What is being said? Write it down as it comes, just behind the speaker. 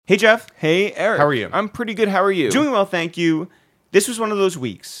Hey, Jeff. Hey, Eric. How are you? I'm pretty good. How are you? Doing well, thank you. This was one of those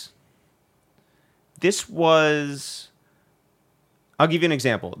weeks. I'll give you an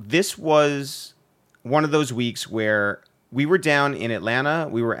example. This was one of those weeks where we were down in Atlanta.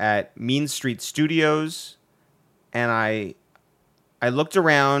 We were at Mean Street Studios, and I looked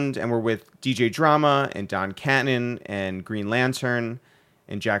around, and we're with DJ Drama and Don Cannon and Green Lantern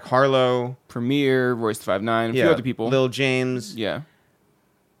and Jack Harlow. Premiere, Royce 5'9", a few other people. Lil James. Yeah.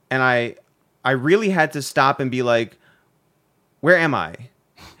 And I really had to stop and be like, where am I?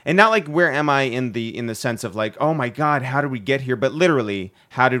 And not like, where am I in the sense of like, oh my God, how did we get here? But literally,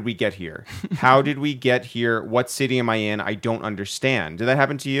 how did we get here? How did we get here? What city am I in? I don't understand. Did that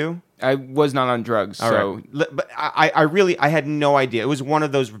happen to you? I was not on drugs, so... Right. But I had no idea. It was one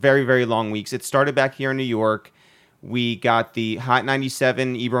of those very, very long weeks. It started back here in New York. We got the Hot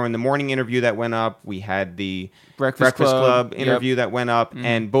 97 Ebro in the Morning interview that went up. We had the Breakfast Club interview that went up,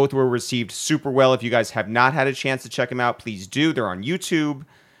 and both were received super well. If you guys have not had a chance to check them out, please do. They're on YouTube.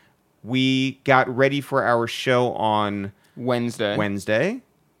 We got ready for our show on Wednesday.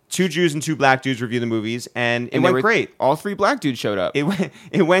 2 Jews and 2 black dudes review the movies, and it went great. All 3 black dudes showed up.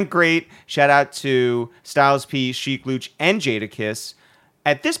 It went great. Shout out to Styles P, Sheik Luch, and Jadakiss.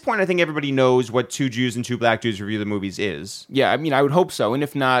 At this point, I think everybody knows what 2 Jews and 2 black dudes review the movies is. Yeah, I mean, I would hope so. And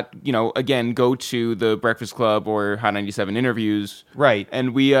if not, again, go to the Breakfast Club or Hot 97 interviews. Right.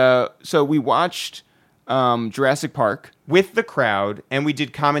 And we watched Jurassic Park with the crowd, and we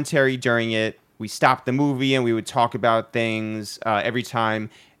did commentary during it. We stopped the movie, and we would talk about things every time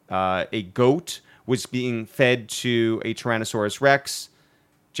a goat was being fed to a Tyrannosaurus Rex.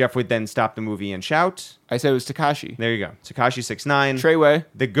 Jeff would then stop the movie and shout. I said it was Tekashi. There you go. Tekashi 6ix9ine. Treyway.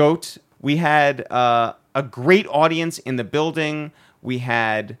 The goat. We had a great audience in the building. We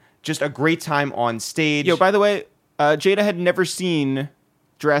had just a great time on stage. Yo, by the way, Jada had never seen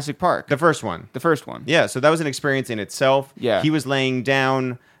Jurassic Park. The first one. Yeah, so that was an experience in itself. Yeah. He was laying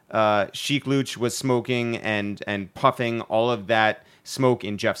down. Sheik Luch was smoking and puffing all of that smoke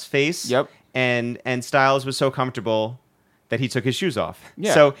in Jeff's face. Yep. And Styles was so comfortable that he took his shoes off.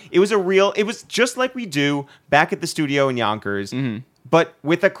 Yeah. So it was just like we do back at the studio in Yonkers, but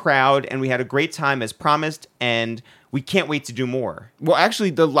with a crowd, and we had a great time as promised, and we can't wait to do more. Well, actually,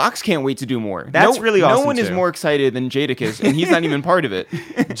 the Locks can't wait to do more. That's really awesome, No one is more excited than Jadakiss, and he's not even part of it.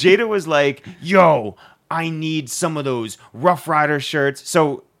 Jada was like, yo, I need some of those Rough Rider shirts.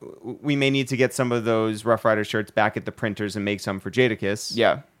 So we may need to get some of those Rough Rider shirts back at the printers and make some for Jadakiss.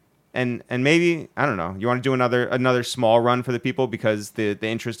 Yeah. And maybe, I don't know, you want to do another small run for the people because the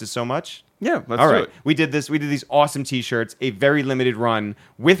interest is so much? Yeah, let's do it. We did these awesome t-shirts, a very limited run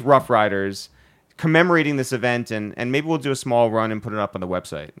with Rough Riders commemorating this event, and maybe we'll do a small run and put it up on the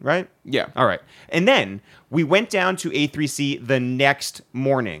website, right? Yeah. All right. And then we went down to A3C the next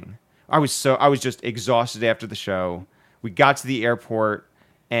morning. I was just exhausted after the show. We got to the airport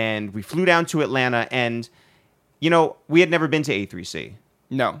and we flew down to Atlanta, and we had never been to A3C.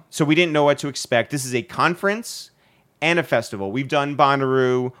 No. So we didn't know what to expect. This is a conference and a festival. We've done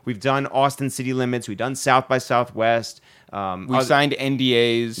Bonnaroo. We've done Austin City Limits. We've done South by Southwest. We've signed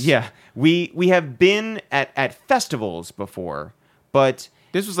NDAs. Yeah. We have been at festivals before, but...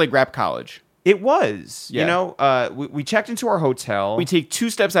 This was like Rap College. It was. Yeah. We checked into our hotel. We take 2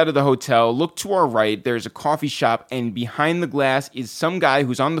 steps out of the hotel, look to our right, there's a coffee shop, and behind the glass is some guy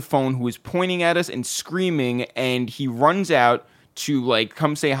who's on the phone who is pointing at us and screaming, and he runs out to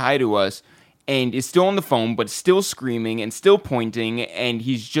come say hi to us, and is still on the phone but still screaming and still pointing, and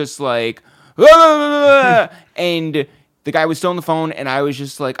he's just like, ah! And the guy was still on the phone, and I was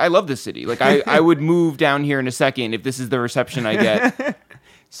just like, I love this city. I would move down here in a second if this is the reception I get.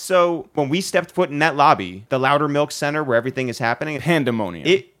 So when we stepped foot in that lobby, the Louder Milk Center where everything is happening,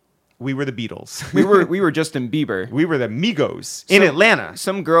 pandemonium. We were the Beatles. we were Justin Bieber. We were the Migos in Atlanta.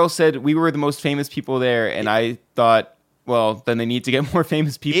 Some girl said we were the most famous people there, and I thought, well, then they need to get more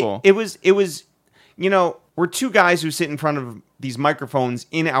famous people. It was, we're 2 guys who sit in front of these microphones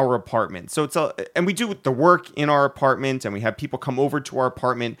in our apartment. So and we do the work in our apartment, and we have people come over to our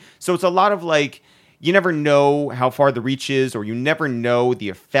apartment. So it's a lot of you never know how far the reach is, or you never know the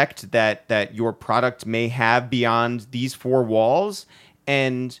effect that your product may have beyond these 4 walls.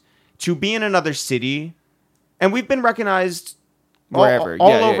 And to be in another city, and we've been recognized wherever,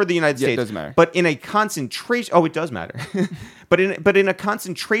 all over the United States. It doesn't matter. But in a concentration, it does matter. but in a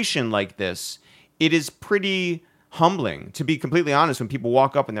concentration like this, it is pretty humbling, to be completely honest, when people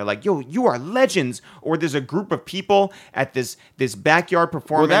walk up and they're like, yo, you are legends, or there's a group of people at this backyard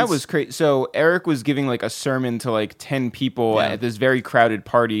performance. Well, that was crazy. So Eric was giving like a sermon to like 10 people at this very crowded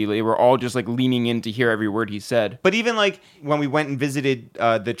party. They were all just like leaning in to hear every word he said. But even like when we went and visited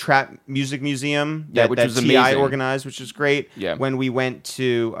the Trap Music Museum that was T.I. amazing. organized, which was great. Yeah. When we went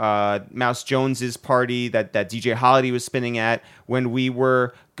to Mouse Jones's party that DJ Holiday was spinning at, when we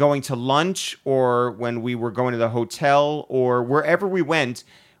were going to lunch, or when we were going to the hotel, or wherever we went,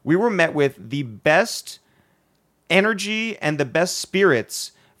 we were met with the best energy and the best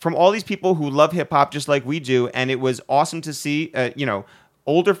spirits from all these people who love hip hop just like we do. And it was awesome to see,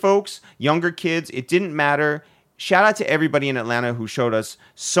 older folks, younger kids. It didn't matter. Shout out to everybody in Atlanta who showed us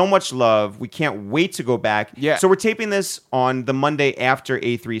so much love. We can't wait to go back. Yeah. So we're taping this on the Monday after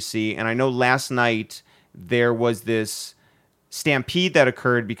A3C. And I know last night there was this stampede that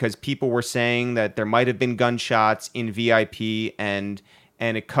occurred because people were saying that there might have been gunshots in VIP, and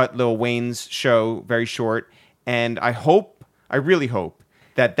it cut Lil Wayne's show very short. And I really hope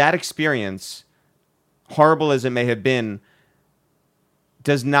that experience, horrible as it may have been,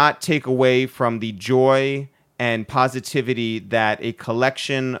 does not take away from the joy and positivity that a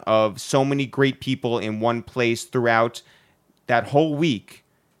collection of so many great people in one place throughout that whole week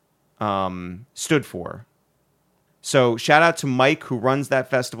stood for. So shout out to Mike, who runs that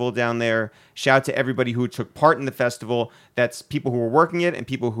festival down there. Shout out to everybody who took part in the festival. That's people who were working it and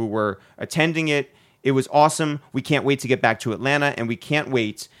people who were attending it. It was awesome. We can't wait to get back to Atlanta, and we can't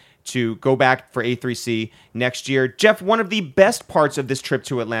wait to go back for A3C next year. Jeff, one of the best parts of this trip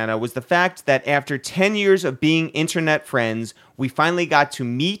to Atlanta was the fact that after 10 years of being internet friends, we finally got to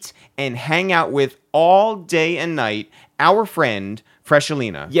meet and hang out with all day and night our friend,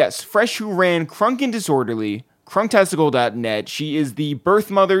 Freshalina. Yes, Fresh, who ran Crunk and Disorderly, crunktastical.net. She is the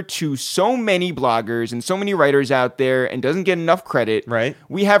birth mother to so many bloggers and so many writers out there and doesn't get enough credit. Right.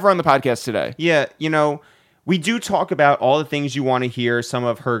 We have her on the podcast today. Yeah, we do talk about all the things you want to hear, some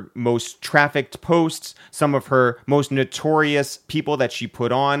of her most trafficked posts, some of her most notorious people that she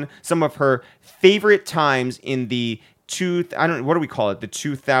put on, some of her favorite times in the what do we call it? The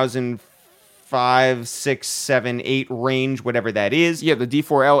 2005, 6, 7, 8 range, whatever that is. Yeah, the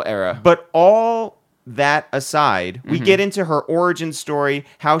D4L era. But all that aside, we get into her origin story,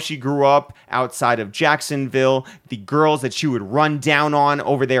 how she grew up outside of Jacksonville, the girls that she would run down on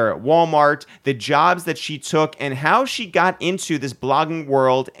over there at Walmart, the jobs that she took, and how she got into this blogging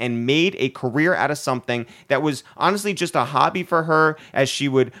world and made a career out of something that was honestly just a hobby for her, as she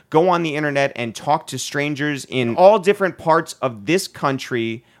would go on the internet and talk to strangers in all different parts of this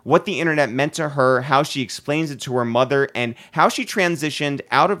country, what the internet meant to her, how she explains it to her mother, and how she transitioned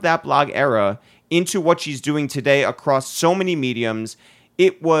out of that blog era into what she's doing today across so many mediums.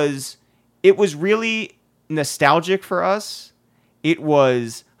 It was really nostalgic for us. It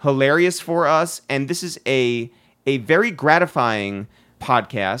was hilarious for us. And this is a very gratifying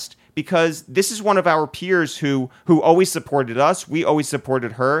podcast, because this is one of our peers who always supported us. We always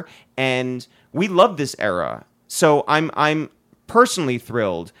supported her, and we love this era. So I'm personally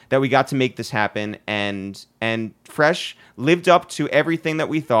thrilled that we got to make this happen, and Fresh lived up to everything that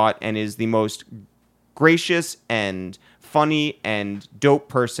we thought, and is the most gracious and funny and dope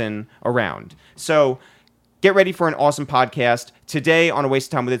person around. So get ready for an awesome podcast today on A Waste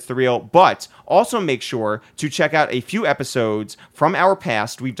of Time with It's The Real, but also make sure to check out a few episodes from our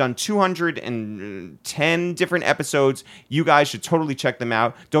past. We've done 210 different episodes. You guys should totally check them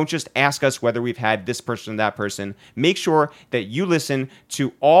out. Don't just ask us whether we've had this person or that person. Make sure that you listen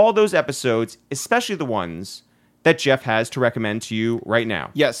to all those episodes, especially the ones that Jeff has to recommend to you right now.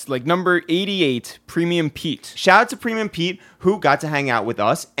 Yes, like number 88, Premium Pete. Shout out to Premium Pete, who got to hang out with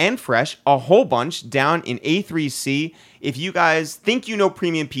us and Fresh a whole bunch down in A3C. If you guys think you know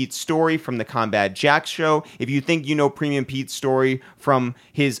Premium Pete's story from the Combat Jack show, if you think you know Premium Pete's story from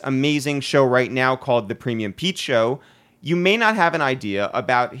his amazing show right now called The Premium Pete Show, you may not have an idea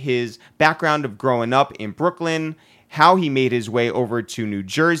about his background of growing up in Brooklyn, how he made his way over to New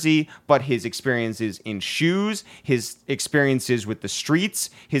Jersey, but his experiences in shoes, his experiences with the streets,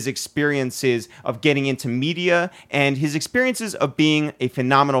 his experiences of getting into media, and his experiences of being a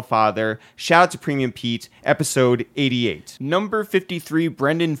phenomenal father. Shout out to Premium Pete, episode 88. Number 53,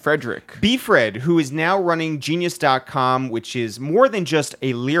 Brendan Frederick. B-Fred, who is now running Genius.com, which is more than just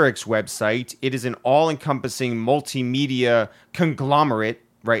a lyrics website. It is an all-encompassing multimedia conglomerate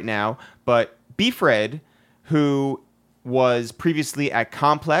right now. But B-Fred, who was previously at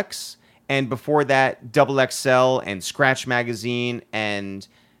Complex, and before that, Double XL and Scratch Magazine, and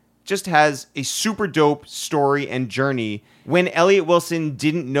just has a super dope story and journey. When Elliot Wilson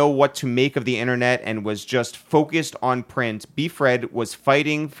didn't know what to make of the internet and was just focused on print, B-Fred was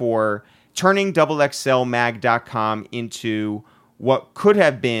fighting for turning XXLMag.com into what could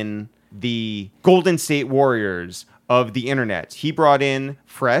have been the Golden State Warriors of the internet. He brought in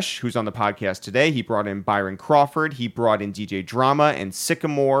Fresh, who's on the podcast today. He brought in Byron Crawford. He brought in DJ Drama and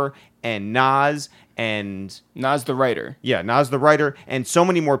Sycamore and Nas the writer. Yeah, Nas the writer, and so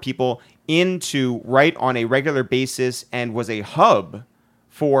many more people in to write on a regular basis and was a hub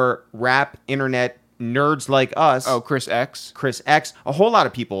for rap internet nerds like us. Oh, Chris X, a whole lot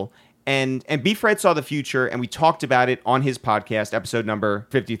of people. And B-Fred saw the future, and we talked about it on his podcast, episode number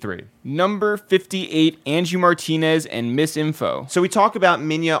 53. Number 58, Angie Martinez and Miss Info. So we talk about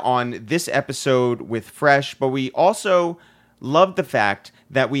Minya on this episode with Fresh, but we also loved the fact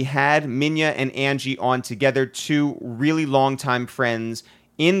that we had Minya and Angie on together, two really longtime friends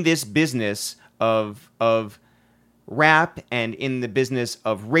in this business of rap and in the business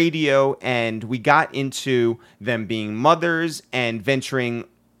of radio, and we got into them being mothers and venturing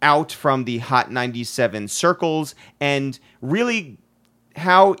out from the Hot 97 circles, and really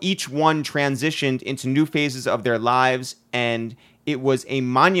how each one transitioned into new phases of their lives. And it was a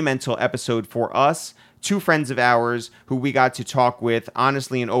monumental episode for us, two friends of ours who we got to talk with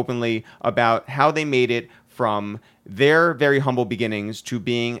honestly and openly about how they made it from their very humble beginnings to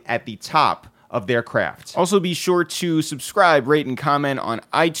being at the top of their craft. Also, be sure to subscribe, rate, and comment on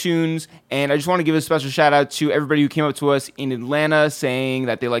iTunes. And I just want to give a special shout out to everybody who came up to us in Atlanta saying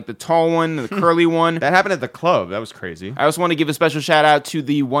that they like the tall one, the curly one. That happened at the club. That was crazy. I also want to give a special shout out to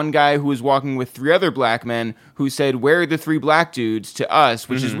the one guy who was walking with three other black men who said, "Where are the three black dudes?" to us,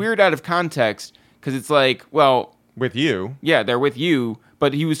 which is weird out of context because it's like, well, with you. Yeah, they're with you.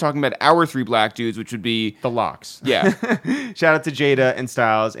 But he was talking about our three black dudes, which would be the Locks. Yeah. Shout out to Jada and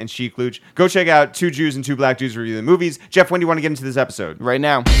Styles and Sheik Luch. Go check out Two Jews and Two Black Dudes review the movies. Jeff, when do you want to get into this episode? Right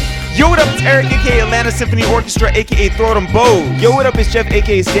now. Yo, what up? It's Eric, a.k.a. Atlanta Symphony Orchestra, a.k.a. Throw Them Bows. Yo, what up? It's Jeff,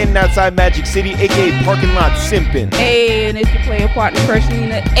 a.k.a. Standing Outside Magic City, a.k.a. Parking Lot Simpin'. Hey, and it's your player partner,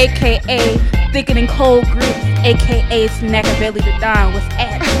 Freshalina, a.k.a. Thickening Cold Grits, a.k.a. Snackabelly the Don. What's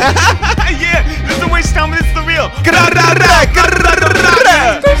at? Yeah, this is the waste time, this is the real.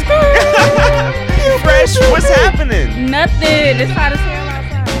 Fresh, what's happening? Nothing. It's hot as hell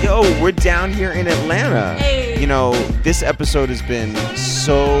outside. Yo, we're down here in Atlanta. Hey. You know, this episode has been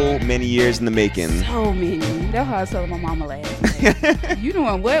so many years in the making. So many. That's how I was telling my mama last night. You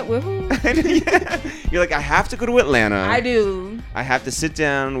doing what with who? Yeah. You're like, I have to go to Atlanta. I do. I have to sit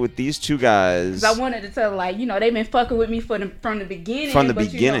down with these two guys. I wanted to tell, like, you know, they've been fucking with me from the beginning. From the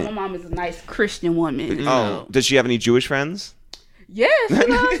but beginning. You know, my mom is a nice Christian woman. Oh, does she have any Jewish friends? Yes, she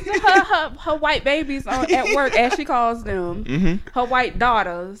loves her white babies at work, as she calls them. Mm-hmm. Her white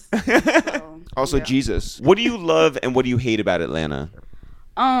daughters. So, also, yeah. Jesus. What do you love and what do you hate about Atlanta?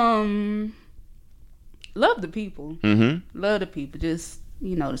 Love the people. Mm-hmm. Love the people. Just,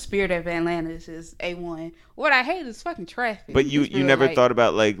 you know, the spirit of Atlanta is just A1. What I hate is fucking traffic. But you never thought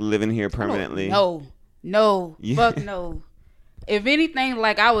about, like, living here permanently? No. Yeah. Fuck no. If anything,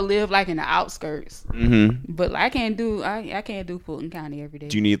 like, I would live like in the outskirts. Mm-hmm. But like, I can't do Fulton County every day.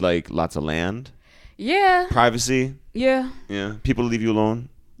 Do you need, like, lots of land? Yeah. Privacy? Yeah. Yeah. People leave you alone?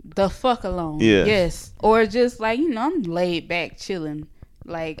 The fuck alone. Yeah. Yes. Or just like, you know, I'm laid back chilling.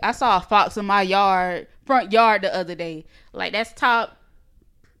 Like, I saw a fox in my front yard the other day. Like, that's top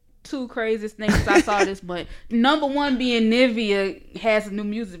 2 craziest things I saw this month. Number 1 being Nivea has a new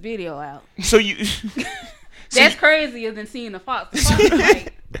music video out. So you... That's crazier than seeing a fox. The fox is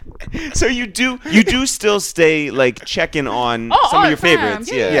like, so you do still stay, like, checking on some of your favorites.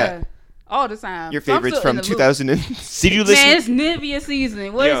 Yeah. All the time. Your favorites from 2000. Did you listen? Man, it's Nivea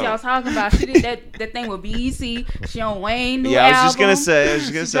season. What is y'all talking about? She did that thing with BEC. She on Wayne new album. I was just gonna say.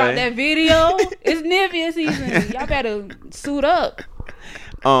 Dropped that video. It's Nivea season. Y'all better suit up.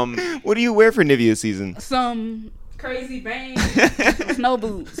 What do you wear for Nivea season? Some crazy bangs, some snow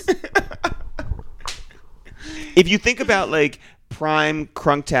boots. If you think about, like, prime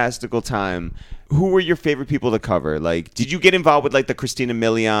crunktastical time, who were your favorite people to cover? Like, did you get involved with, like, the Christina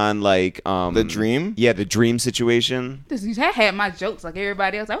Milian, like, The Dream? Yeah, the Dream situation. I had my jokes like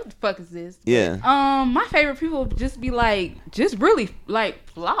everybody else. Like, what the fuck is this? Yeah. My favorite people would just be like, just really like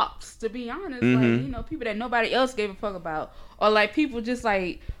flops, to be honest. Mm-hmm. Like, you know, people that nobody else gave a fuck about, or like people just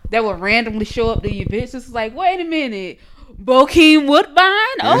like that would randomly show up to your bitch. It's like, wait a minute, Bokeem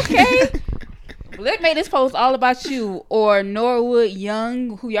Woodbine, okay. Let's make this post all about you. Or Norwood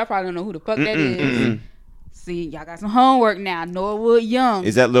Young, who y'all probably don't know who the fuck that is. See, y'all got some homework now. Norwood Young.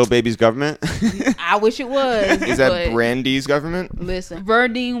 Is that Lil Baby's government? I wish it was. Is that but Brandy's government? Listen,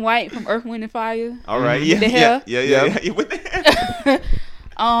 Verdine White from Earth, Wind and Fire. All right. Yeah. The hair. Yeah. With the hair.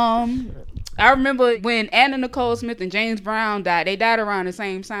 I remember when Anna Nicole Smith and James Brown died. They died around the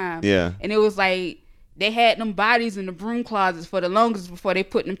same time. Yeah. And it was like they had them bodies in the broom closets for the longest before they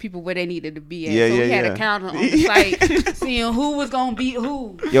put them people where they needed to be at. Yeah, so we had yeah. a counter on the site seeing who was gonna beat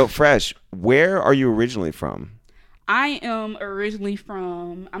who. Yo, Fresh, where are you originally from? I am originally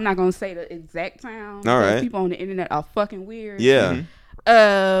from, I'm not gonna say the exact town. All right. People on the internet are fucking weird. Yeah. Mm-hmm.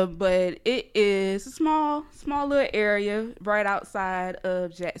 But it is a small little area right outside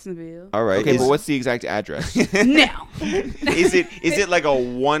of Jacksonville. All right. Okay, but what's the exact address? Now. Is it like a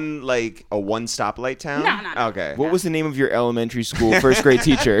one stoplight town? No. Okay. What was the name of your elementary school first grade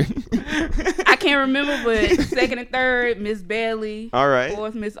teacher? I can't remember, but second and third, Miss Bailey. All right.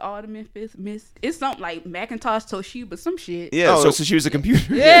 Fourth, Miss Alderman. Fifth, Miss. It's something like Macintosh Toshiba, some shit. Yeah. Oh, so she was a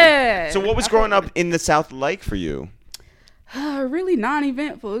computer. Yeah. So what was growing up in the South like for you? Really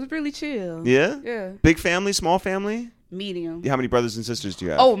non-eventful. It was really chill. Yeah. Yeah. Big family, small family. Medium. How many brothers and sisters do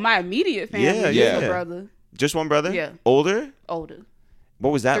you have? Oh, my immediate family. Yeah, Just yeah. a brother. Just one brother? Yeah. Older? Older. What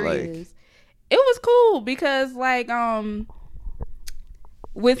was that 3 like? years. It was cool because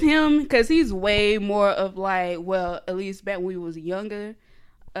with him, because he's way more of like, well, at least back when we was younger,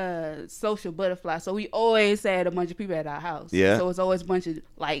 social butterfly. So we always had a bunch of people at our house. Yeah. So it's always a bunch of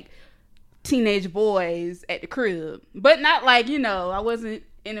like teenage boys at the crib, but not like, I wasn't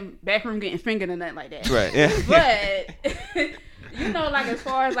in the back room getting fingered or nothing like that. Right. Yeah. But like as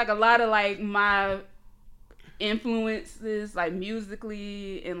far as like a lot of like my influences like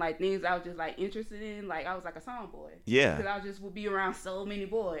musically and like things I was just like interested in, like I was like a tomboy. Yeah. Because I just would be around so many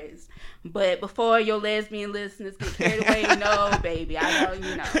boys. But before your lesbian listeners get carried away, no, baby, I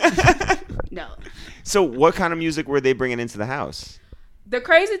don't, no. So what kind of music were they bringing into the house? The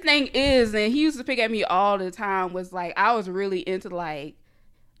crazy thing is, and he used to pick at me all the time, was like I was really into like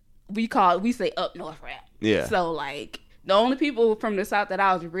we say up north rap. Yeah. So like the only people from the South that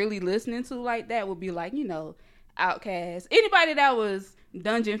I was really listening to like that would be like, Outkast, anybody that was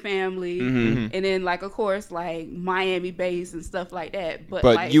Dungeon Family, and then like of course like Miami bass and stuff like that. But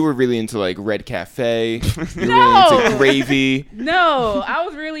like, you were really into like Red Cafe. You were No! really into Gravy. No, I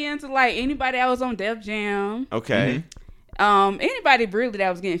was really into like anybody that was on Def Jam. Okay. Anybody really that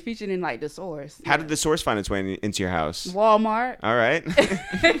was getting featured in like The Source. How did The Source find its way into your house? Walmart. All right.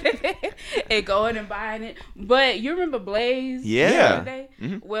 And going and buying it. But you remember Blaze? Yeah. The other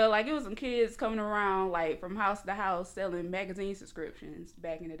day? Well, like it was some kids coming around like from house to house selling magazine subscriptions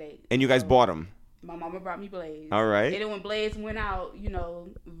back in the day. And you guys bought them? My mama brought me Blaze. All right. And then when Blaze went out,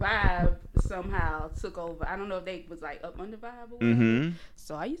 Vibe somehow took over. I don't know if they was like up under Vibe or whatever.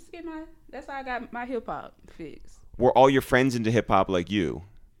 So I used to get that's how I got my hip hop fix. Were all your friends into hip hop like you?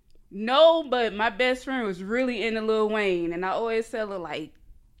 No, but my best friend was really into Lil Wayne, and I always tell her like,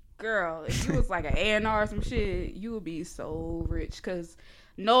 girl, if you was like an A&R or some shit, you would be so rich. Cause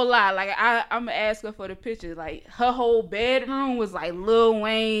no lie, like I'm gonna ask her for the picture. Like her whole bedroom was like Lil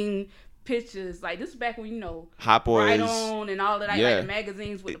Wayne pictures. Like this is back when Hot Boys. Right On and all of that, Yeah. like the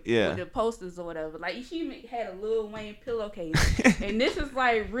magazines with the posters or whatever. Like she had a Lil Wayne pillowcase, and this is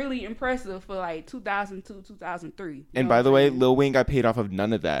like really impressive for like 2002, 2003. And by the way, Lil Wayne got paid off of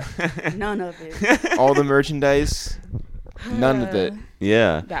none of that. None of it. All the merchandise, none of it.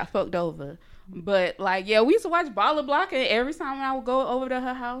 Yeah. Got fucked over. But like, yeah, we used to watch Baller Block, and every time I would go over to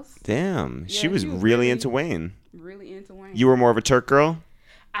her house. Damn. Yeah, she was really into Wayne. Really into Wayne. You were more of a Turk girl?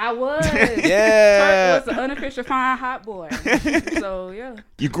 I was. Yeah. Turk was the unofficial fine hot boy. So yeah.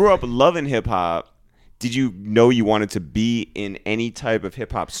 You grew up loving hip hop. Did you know you wanted to be in any type of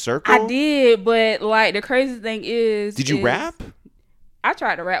hip hop circle? I did, but like the crazy thing is, Did you rap? I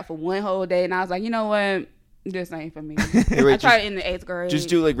tried to rap for one whole day, and I was like, you know what? This ain't for me. Hey, wait, I tried it in the 8th grade. Just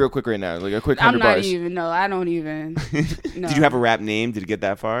do like real quick right now, like a quick I'm 100 not bars. even. No, I don't even. No. Did you have a rap name? Did it get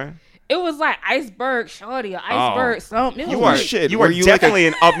that far? It was like Iceberg Shorty or Iceberg something. It You was are like- shit. You Were are you like definitely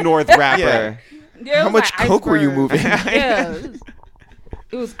an up north rapper. Yeah. Yeah, it How was much like coke were you Iceberg. moving? Yeah.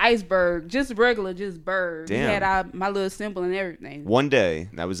 It was Iceberg, just regular, just bird. Damn. We had my little symbol and everything. One day,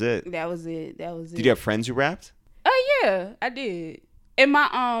 that was it. That was it. Did you have friends who rapped? Oh yeah, I did. And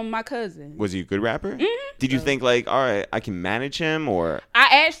my cousin. Was he a good rapper? Mm-hmm. Did you think like, all right, I can manage him, or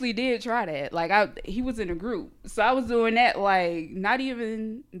I actually did try that. Like he was in a group, so I was doing that like not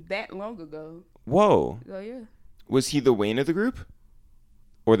even that long ago. whoa, So yeah, Was he the Wayne of the group?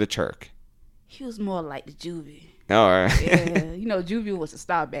 Or the Turk? he was more like the Juvie. all right. Yeah, Juvie was a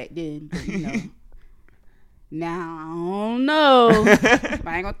star back then. But, now I don't know.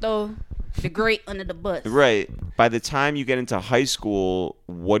 I ain't gonna throw the great under the bus. Right. By the time you get into high school,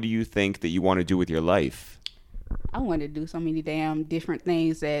 what do you think that you want to do with your life? I wanted to do so many damn different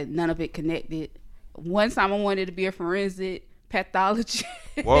things that none of it connected. One time I wanted to be a forensic pathologist.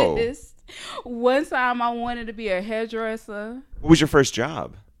 Whoa. One time I wanted to be a hairdresser. What was your first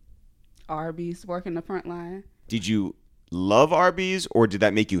job? Arby's, working the front line. Did you love Arby's or did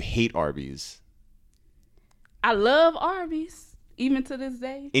that make you hate Arby's? I love Arby's, even to this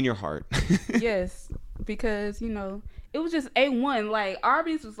day. In your heart. Yes, because, you know, it was just A1. Like,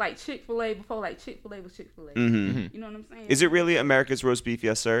 Arby's was like Chick-fil-A before, like, Chick-fil-A was Chick-fil-A. Mm-hmm. You know what I'm saying? Is it really America's roast beef,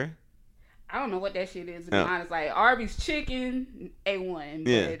 yes, sir? I don't know what that shit is, to be honest. Like, Arby's chicken, A1.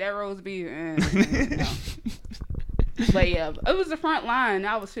 But that roast beef, no. But, yeah, it was the front line.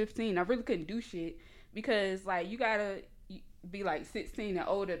 I was 15. I really couldn't do shit because, like, you gotta be like 16 and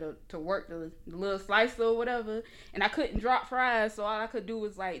older to work the little slicer or whatever, and I couldn't drop fries, so all I could do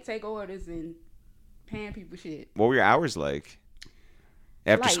was like take orders and pan people shit. What were your hours like?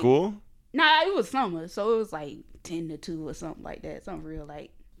 After school? Nah, it was summer, so it was like 10 to 2 or something like that. Something real like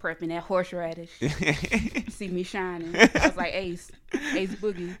prepping that horseradish. See me shining. I was like Ace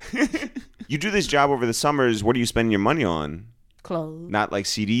Boogie. You do this job over the summers. What are you spending your money on? Clothes. Not like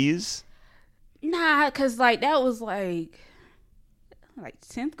CDs? Nah, cause like that was like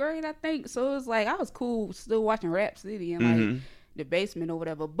 10th grade, I think. So it was like I was cool still watching Rap City and like the basement or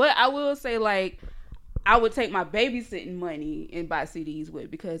whatever. But I will say, like, I would take my babysitting money and buy CDs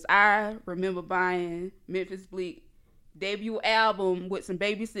with, because I remember buying Memphis Bleak debut album with some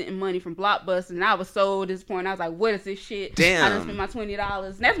babysitting money from Blockbuster, and I was so disappointed. I was like, what is this shit? Damn. I done spent my $20.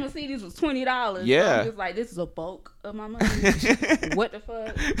 And that's when CDs was $20. Yeah. So I'm just like, this is a bulk of my money. What the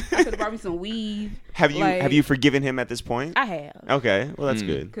fuck? I could have brought me some weave. Have you forgiven him at this point? I have. Okay, well that's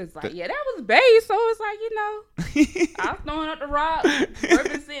good. Cause like, yeah, that was base. So it's like, you know, I was throwing up the rock,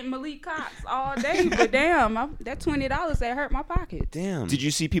 representing Malik Cox all day. But damn, that $20 that hurt my pocket. Damn. Did you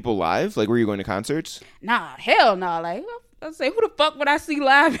see people live? Like, were you going to concerts? Nah, hell no. Like, I say, who the fuck would I see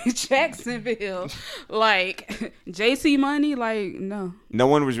live in Jacksonville? Like, JC Money? Like, no. No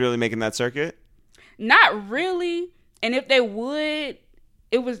one was really making that circuit? Not really. And if they would,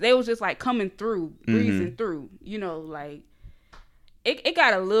 they was just like coming through, breezing through. You know, like, it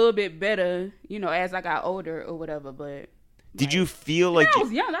got a little bit better, you know, as I got older or whatever. But did you feel like I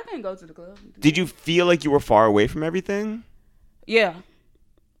was young? I couldn't go to the club. Did you feel like you were far away from everything? Yeah.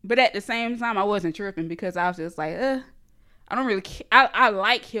 But at the same time, I wasn't tripping, because I was just like, I don't really I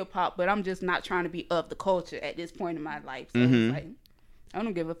like hip hop, but I'm just not trying to be of the culture at this point in my life. So it's like, I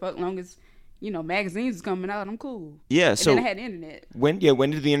don't give a fuck, long as, you know, magazines is coming out, I'm cool. Yeah. And So then I had the internet. When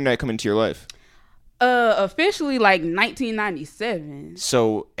did the internet come into your life? Officially like 1997.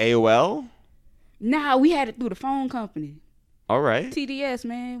 So AOL? Nah, we had it through the phone company. All right. TDS,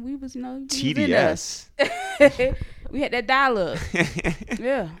 man. We was, you know, TDS. we had that dial up.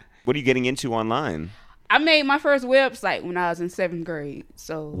 Yeah. What are you getting into online? I made my first website when I was in 7th grade.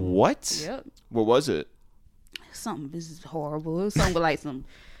 So What? Yep. What was it? This is horrible. It was something with like some,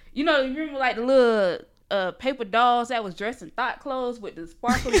 you know, you remember like the little paper dolls that was dressed in thought clothes with the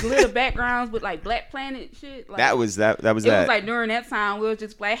sparkly glitter backgrounds with like Black Planet shit. Like, That was that. It was like during that time we was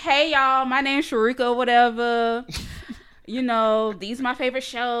just like, hey y'all, my name's Sharika or whatever. You know, these are my favorite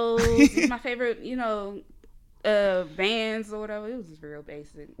shows. These are my favorite, you know, bands or whatever. It was just real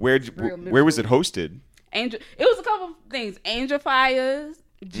basic. Where was it hosted? It was a couple of things. Angel Fires,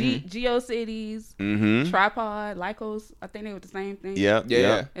 GeoCities, Tripod, Lycos. I think they were the same thing.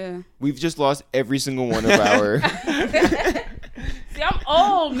 Yeah. We've just lost every single one of our. See, I'm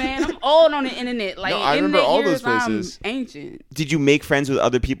old, man. I'm old on the internet. Like, No, I remember internet all years, those places. I'm ancient. Did you make friends with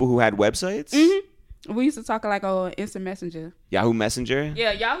other people who had websites? We used to talk like on Instant Messenger. Yahoo Messenger?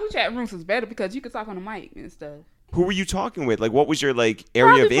 Yeah, Yahoo chat rooms was better because you could talk on the mic and stuff. Who were you talking with? Like, what was your like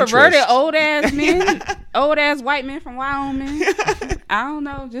area of interest? Perverted old ass men, old ass white men from Wyoming. I don't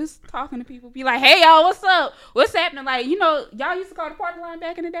know, just talking to people. Be like, hey y'all, what's up? What's happening? Like, you know, y'all used to call the party line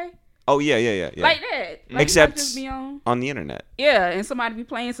back in the day. Oh yeah. Like that. Like, Except just be on the internet. Yeah, and somebody be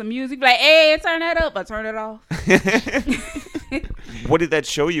playing some music, be like, hey, turn that up, or turn it off. What did that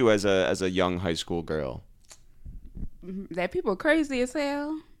show you as a young high school girl? That people are crazy as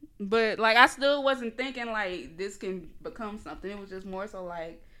hell. But like, I still wasn't thinking like this can become something. It was just more so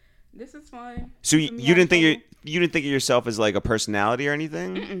like, this is fun. So you didn't think you didn't think of yourself as like a personality or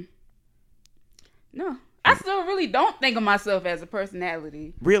anything? Mm-mm. No, I still really don't think of myself as a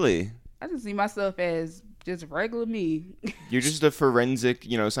personality. Really? I just see myself as just regular me. You're just a forensic,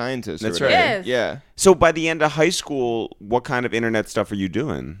 you know, scientist. That's or right. whatever. Yes. Yeah. So by the end of high school, what kind of internet stuff are you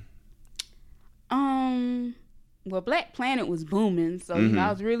doing? Well, Black Planet was booming, so you know I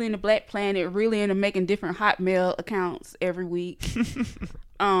was really into Black Planet, really into making different Hotmail accounts every week.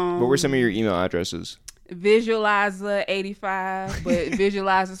 What were some of your email addresses? Visualizer85, but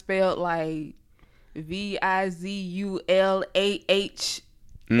Visualizer spelled like VIZULAH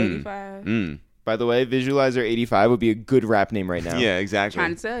 85. By the way, Visualizer 85 would be a good rap name right now. Yeah, exactly.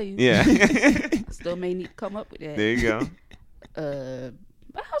 Trying to tell you. Yeah. Still may need to come up with that. There you go.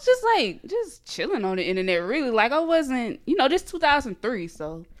 But I was just chilling on the internet, really. Like I wasn't, this 2003,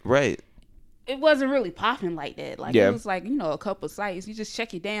 so Right. it wasn't really popping like that. Like it was like, a couple sites. You just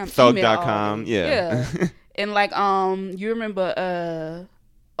check your damn Thug.com. email. Yeah. And like you remember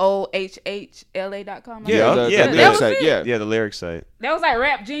OHHLA.com? Yeah. The that lyric was site. it. Yeah. Yeah, the lyric site. That was like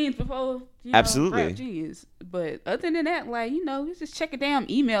Rap Genius before. Absolutely. Rap Genius. But other than that, like, you just check a damn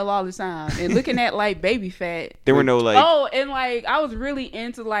email all the time and looking at like baby fat. There were no like. Oh, and like I was really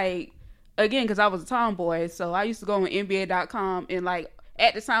into like, again, because I was a tomboy, so I used to go on NBA.com and like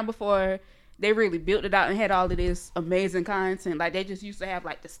at the time before they really built it out and had all of this amazing content, like they just used to have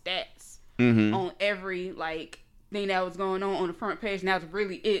like the stats on every like thing that was going on the front page, and that was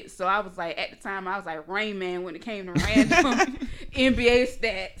really it. So I was like, at the time, I was like Rain Man when it came to random NBA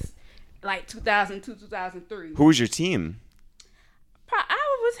stats, like 2002, 2003. Who was your team? I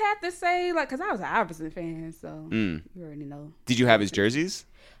always have to say, like, because I was an Iverson fan, so you already know. Did you have his jerseys?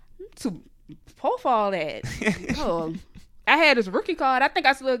 To profile that. Oh, I had his rookie card. I think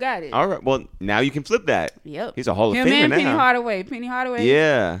I still got it. All right. Well, now you can flip that. Yep. He's a Hall of Him Famer and now. Penny Hardaway.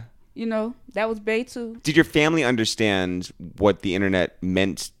 Yeah. That was Bay too. Did your family understand what the internet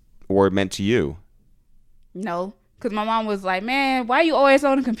meant to you? No, because my mom was like, man, why you always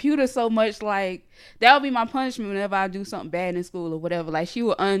on the computer so much? Like, that would be my punishment whenever I do something bad in school or whatever. Like, she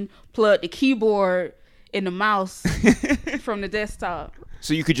would unplug the keyboard and the mouse from the desktop.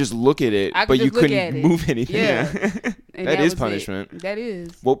 So you could just look at it, but you couldn't move anything. Yeah. That is punishment. That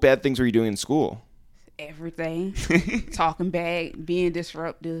is. What bad things were you doing in school? Everything. Talking back, being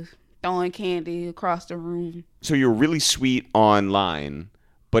disruptive, throwing candy across the room. So you're really sweet online,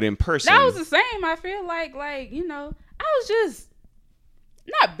 but in person. That was the same. I feel like, I was just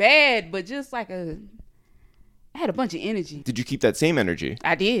not bad, but just like I had a bunch of energy. Did you keep that same energy?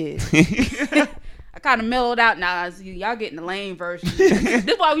 I did. I kind of mellowed out now. Y'all getting the lame version. This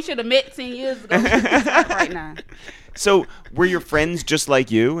is why we should have met 10 years ago. Right now. So were your friends just like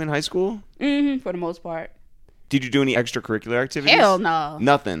you in high school? For the most part. Did you do any extracurricular activities? Hell no.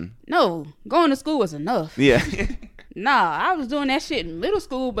 Nothing. No. Going to school was enough. Yeah. Nah, I was doing that shit in middle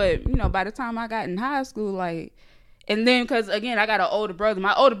school, but, by the time I got in high school, like... And then, because, again, I got an older brother.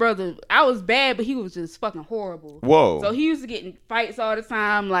 My older brother, I was bad, but he was just fucking horrible. Whoa. So he used to get in fights all the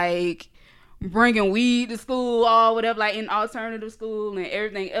time, like... bringing weed to school or whatever, like in alternative school and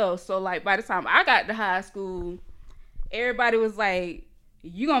everything else. So like by the time I got to high school, everybody was like,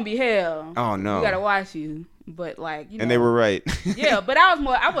 you gonna be hell. Oh no. We gotta watch you. But like, And they were right. Yeah, but I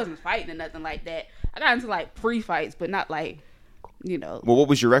wasn't fighting or nothing like that. I got into like pre-fights, but not like, Well, what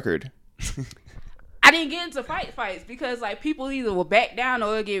was your record? I didn't get into fights because like people either will back down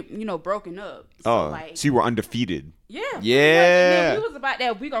or get, broken up. So, so you were undefeated. Yeah. Yeah. And then we was about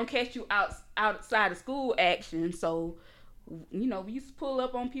that. We gonna catch you outside of school action. So, we used to pull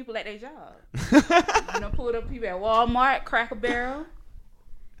up on people at their job. Pulled up people at Walmart, Cracker Barrel,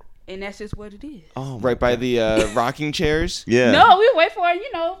 and that's just what it is. Oh, Right by the rocking chairs? Yeah. No, we wait for it.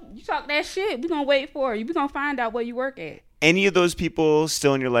 You talk that shit. We gonna wait for you. We gonna find out where you work at. Any of those people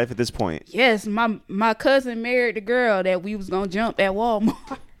still in your life at this point? Yes, my cousin married the girl that we was gonna jump at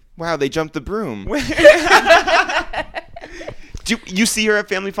Walmart. Wow, they jumped the broom. Do you see her at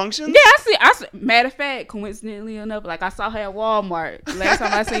family functions? Yeah, I see. Matter of fact, coincidentally enough, like I saw her at Walmart last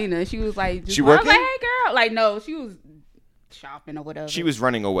time I seen her. She was like, She I was working? like, hey girl, like no, she was shopping or whatever. She was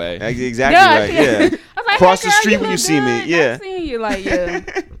running away. Exactly right. Yeah. I was like, Cross hey, the girl, street you when you look see me. good. Yeah. I seen you, like yeah.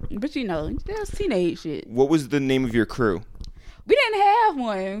 But that was teenage shit. What was the name of your crew? We didn't have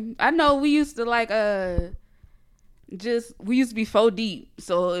one. I know we used to like we used to be 4 deep.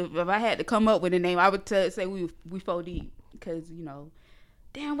 So if I had to come up with a name, I would say we 4 deep because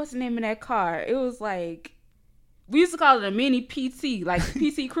damn, what's the name of that car? It was like we used to call it a mini PT, like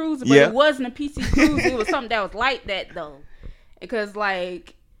PC Cruiser, but it wasn't a PC Cruiser. It was something that was like that though, because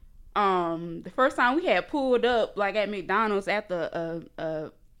like the first time we had pulled up like at McDonald's after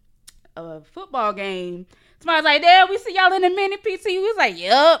a football game. Somebody's like, "There, we see y'all in a mini PT." We was like,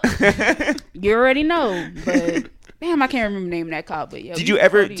 "Yup." You already know, but damn, I can't remember the name of that car. But yeah, Did you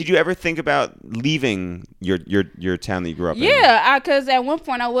ever think about leaving your town that you grew up in? Yeah, because at one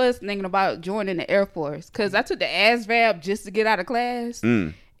point I was thinking about joining the Air Force because I took the ASVAB just to get out of class,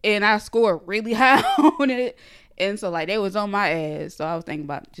 and I scored really high on it. And so like they was on my ass, so I was thinking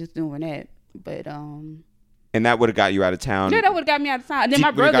about just doing that. But And that would have got you out of town. yeah, that would have got me out of town. And then my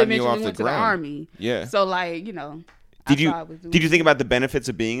Would've brother gotten you eventually off went the to the ground. army. Yeah. So like, you know, Did you I was doing did you think about the benefits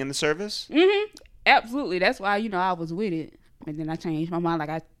of being in the service? Absolutely. That's why, you know, I was with it. And then I changed my mind. Like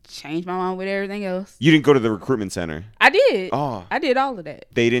I changed my mind with everything else. You didn't go to the recruitment center. I did. Oh. I did all of that.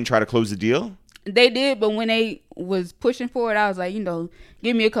 They didn't try to close the deal? They did, but when they was pushing for it, I was like, you know,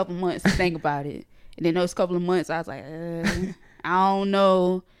 give me a couple months to think about it. And then those couple of months, I was like, I don't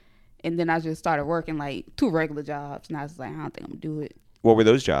know. And then I just started working like 2 regular jobs, and I was like, I don't think I'm gonna do it. What were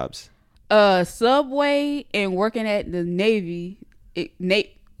those jobs? Subway and working at the Navy.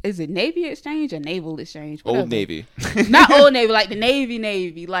 Is it Navy Exchange or Naval Exchange? Whatever. Old Navy. Not Old Navy, like the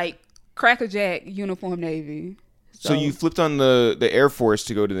Navy, like Cracker Jack uniform Navy. So you flipped on the Air Force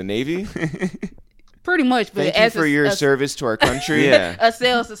to go to the Navy? Pretty much, but Thank you as for your service to our country. Yeah. a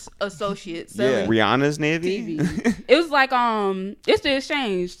sales associate selling Rihanna's Navy? TV. It was like it's the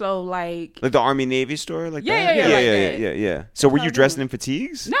exchange, so like Like the Army Navy store? Like Yeah, that? yeah, like that. yeah. So were how you I dressed do it. in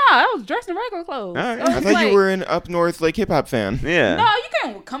fatigues? no, I was dressed in regular clothes. All right. So it I was thought like, you were an up north like hip hop fan. Yeah. No, you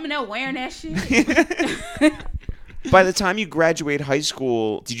can't come in there wearing that shit. By the time you graduate high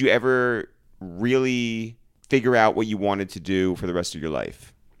school, did you ever really figure out what you wanted to do for the rest of your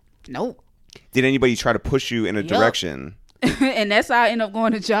life? Nope. Did anybody try to push you in a Yup. direction? And that's how I ended up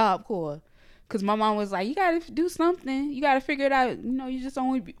going to Job Corps. Because my mom was like, you got to do something. You got to figure it out. You know, you just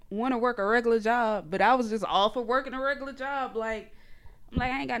only want to work a regular job. But I was just all for working a regular job. Like, I'm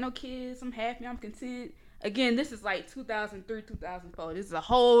like, I ain't got no kids. I'm happy. I'm content. Again, this is like 2003, 2004. This is a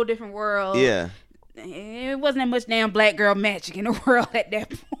whole different world. Yeah. It wasn't that much damn black girl magic in the world at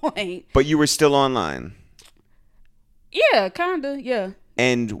that point. But you were still online. Yeah, kind of. Yeah.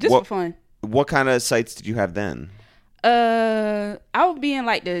 And Just for fun. what kind of sites did you have then? I would be in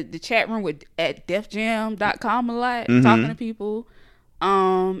like the chat room at defjam.com a lot, talking to people,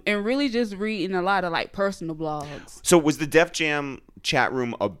 and really just reading a lot of like personal blogs. So was the Def Jam chat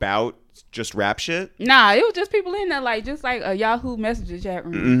room about just rap shit? Nah, it was just people in there, like just like a Yahoo Messenger chat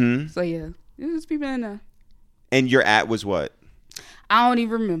room. Mm-hmm. So yeah, it was just people in there. And your at was what? I don't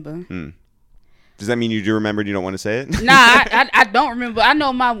even remember. Does that mean you do remember and you don't want to say it? Nah, I don't remember. I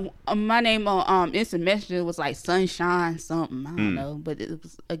know my name on Instant Messenger was like Sunshine something. I don't know, but it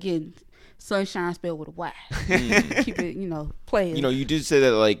was again Sunshine spelled with a Y. Keep it, playing. You know, you did say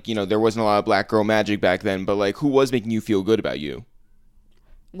that like, there wasn't a lot of black girl magic back then, but like who was making you feel good about you?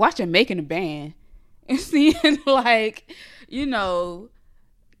 Watching Making a Band and seeing like,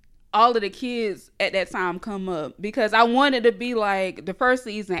 all of the kids at that time come up, because I wanted to be like the first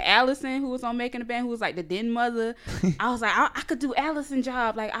season Allison, who was on Making a Band, who was like the den mother. I was like, I could do Allison's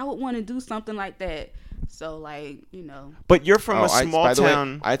job. Like I would want to do something like that. So like, But you're from a by small the way,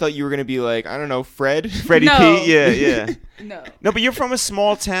 town. I thought you were gonna be like, I don't know, Freddie No. P? Yeah. No. No, but you're from a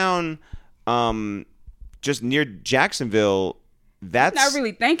small town just near Jacksonville. That's Not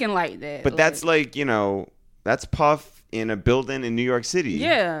really thinking like that. But that's like, that's Puff in a building in New York City.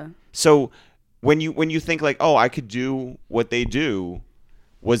 Yeah. So when you think like, oh, I could do what they do,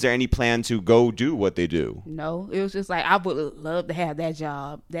 was there any plan to go do what they do? No, it was just like I would love to have that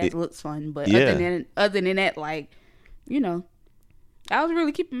job. That looks fun, but Yeah. other than that, like, I was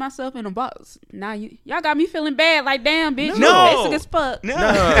really keeping myself in a box. Now y'all got me feeling bad. Like, damn, bitch, No. you basic as fuck. No.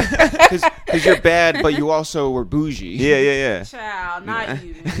 because you're bad, but you also were bougie. Yeah. Child, not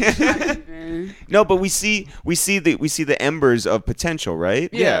even. No, but we see the embers of potential, right?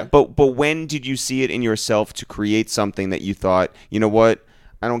 Yeah. But when did you see it in yourself to create something that you thought, you know what?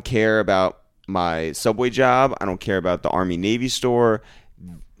 I don't care about my Subway job. I don't care about the Army Navy store.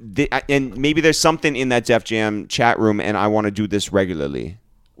 And maybe there's something in that Def Jam chat room, and I want to do this regularly.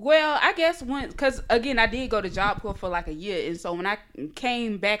 Well, I guess because again, I did go to Job Corps for like a year, and so when I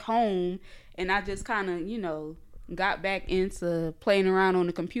came back home, and I just kind of got back into playing around on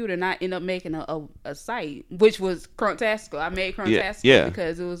the computer, and I ended up making a site, which was Cruntastical. I made Cruntastical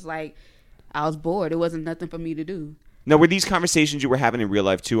because it was like I was bored. It wasn't nothing for me to do. Now, were these conversations you were having in real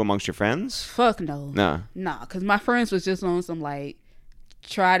life too amongst your friends? Fuck no. Nah, because my friends was just on some like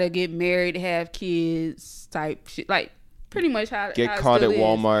try to get married, have kids type shit, like pretty much how Get how it caught at still is.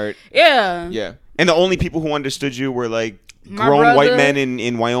 Walmart. Yeah. Yeah. And the only people who understood you were like My grown white brother- men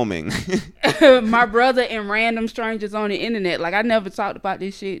in Wyoming. My brother and random strangers on the internet. Like I never talked about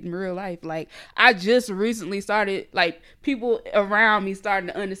this shit in real life. Like I just recently started, like people around me starting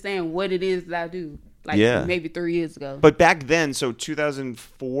to understand what it is that I do. Like maybe 3 years ago. But back then, so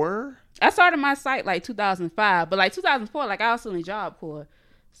 2004? I started my site like 2005, but like 2004, like I was still in Job Corps.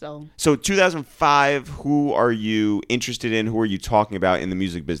 So 2005, who are you interested in? Who are you talking about in the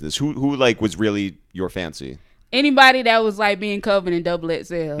music business? Who like was really your fancy? Anybody that was like being covered in double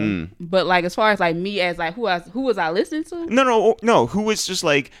XL. But like as far as like me as like who was I listening to? No. Who was just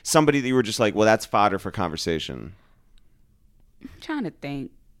like somebody that you were just like, well, that's fodder for conversation. I'm trying to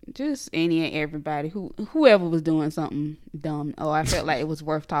think. Just any and everybody whoever was doing something dumb. Oh, I felt like it was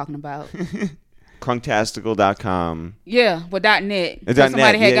worth talking about. Crunktastical.com. Yeah, but .net.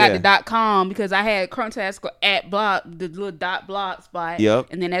 Somebody had got the .com because I had Crunktastical at block, the little .blog spot. Yep.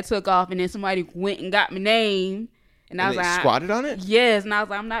 And then that took off, and then somebody went and got my name. And I was like, squatted on it? Yes, and I was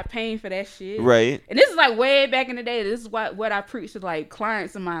like, I'm not paying for that shit. Right. And this is like way back in the day. This is what I preach to like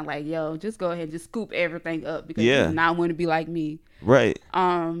clients of mine. Like, yo, just go ahead and just scoop everything up because you do not want to be like me. Right.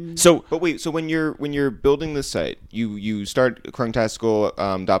 So, but wait. So when you're building the site, you start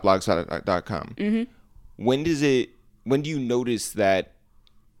crunktastical.blogspot.com. When do you notice that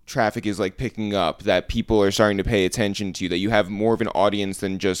traffic is like picking up, that people are starting to pay attention to you, that you have more of an audience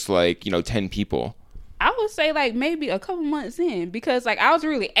than just like 10 people? I would say like maybe a couple months in, because like I was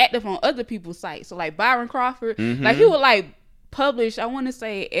really active on other people's sites. So like Byron Crawford, like he would like publish, I want to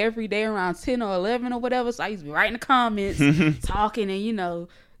say every day around 10 or 11 or whatever. So I used to be writing the comments, talking and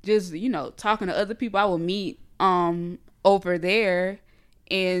just talking to other people I would meet over there.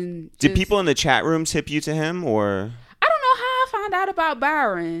 And did people in the chat rooms hip you to him, or? I don't know how I found out about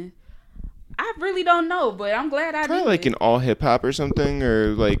Byron. I really don't know, but I'm glad I did. Probably like an all hip hop or something,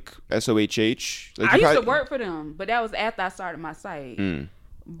 or like SOHH. Like I used to work for them, but that was after I started my site.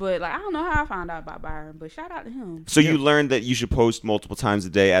 But like I don't know how I found out about Byron, but shout out to him. So you learned that you should post multiple times a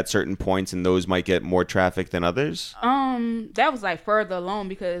day at certain points, and those might get more traffic than others? That was like further along,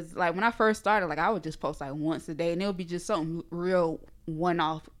 because like when I first started, like I would just post like once a day, and it would be just something real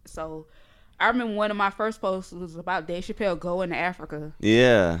one-off. So I remember one of my first posts was about Dave Chappelle going to Africa.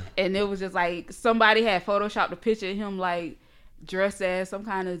 Yeah. And it was just like somebody had photoshopped a picture of him like dressed as some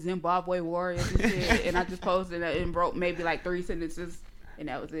kind of Zimbabwe warrior and shit. And I just posted it and wrote maybe like 3 sentences, and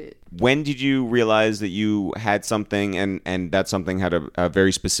that was it. When did you realize that you had something and that something had a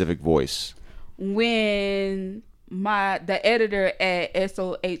very specific voice? When the editor at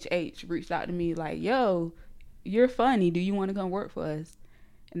SOHH reached out to me like, yo, you're funny. Do you want to come work for us?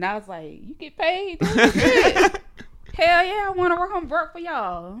 And I was like, you get paid? Hell yeah, I want to work for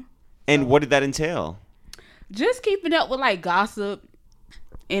y'all. And what did that entail? Just keeping up with like gossip,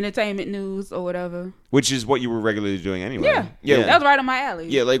 entertainment news or whatever. Which is what you were regularly doing anyway. Yeah. That was right on my alley.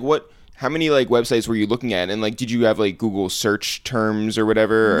 Yeah, like how many like websites were you looking at? And like, did you have like Google search terms or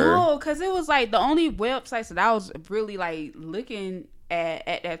whatever? No, because it was like the only websites that I was really like looking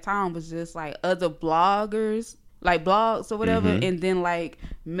at that time was just like other bloggers, like blogs or whatever, and then like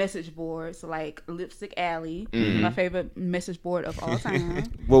message boards like Lipstick Alley, my favorite message board of all time.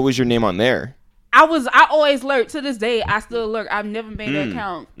 What was your name on there? I always lurk. To this day, I still lurk. I've never made an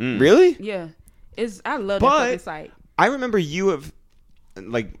account. Really? Yeah. I love that fucking site. I remember you have,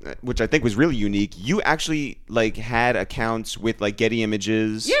 like, which I think was really unique. You actually like had accounts with like Getty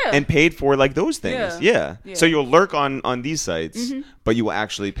Images, and paid for like those things. Yeah. So you'll lurk on these sites, but you will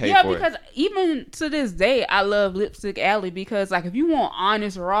actually pay for it. Yeah, because even to this day, I love Lipstick Alley, because like if you want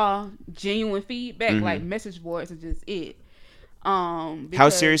honest, raw, genuine feedback, like message boards are just it. How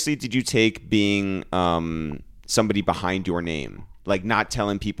seriously did you take being somebody behind your name? Like not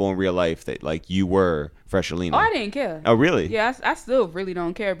telling people in real life that like you were Freshalina. Oh, I didn't care. Oh, really? Yeah, I still really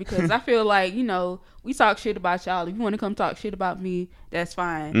don't care, because I feel like, we talk shit about y'all. If you want to come talk shit about me, that's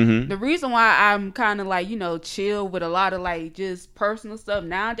fine. The reason why I'm kind of like, chill with a lot of like just personal stuff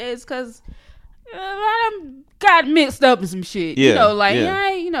nowadays, because I got mixed up in some shit. Even though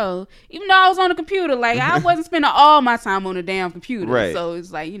I was on the computer, like I wasn't spending all my time on the damn computer. Right. So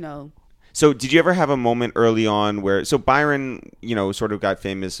it's like, So did you ever have a moment early on where, Byron, sort of got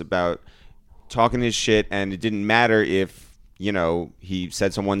famous about talking his shit, and it didn't matter if, he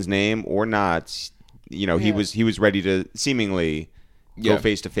said someone's name or not, he was ready to seemingly go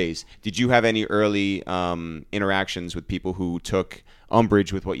face to face. Did you have any early interactions with people who took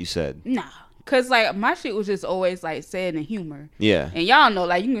umbrage with what you said? Nah. Cause like my shit was just always like said in humor. Yeah. And y'all know,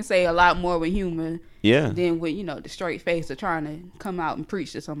 like you can say a lot more with humor. Yeah. Than with the straight face of trying to come out and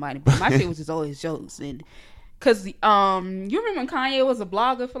preach to somebody. But my shit was just always jokes. And cause you remember Kanye was a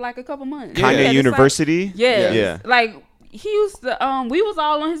blogger for like a couple months. Kanye University. Like, yeah. Like he used to we was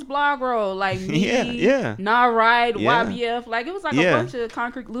all on his blog roll, like me, Nah Ride, YBF. Like it was like a bunch of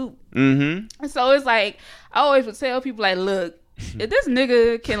Concrete Loop. And so it's like I always would tell people like, look, if this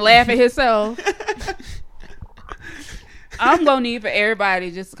nigga can laugh at himself, I'm gonna need for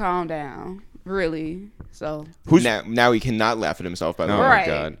everybody just to calm down, really. So now he cannot laugh at himself. By the way, oh my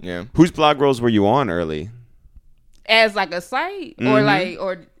God, yeah. Whose blog rolls were you on early? As like a site, or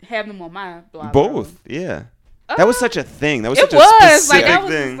have them on my blog? Both, roll? Yeah. That was such a thing. That was It such a was specific like that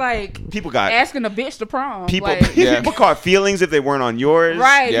was thing. just like People got asking a bitch to prom. people. Like, People caught feelings if they weren't on yours.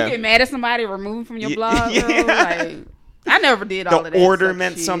 right? Yeah. You get mad at somebody, remove from your blog. yeah. Bro. Like I never did all of that. The order such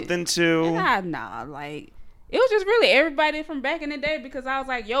meant shit. something too. Nah, like it was just really everybody from back in the day because I was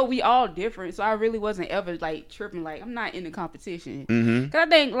like, yo, we all different. So I really wasn't ever like tripping. Like I'm not in the competition. Mm-hmm. Cause I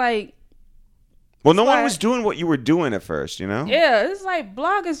think like. Well, no one like- was doing what you were doing at first, you know? Yeah, it's like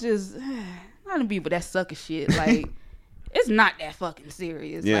bloggers just not the people that suck at shit. Like it's not that fucking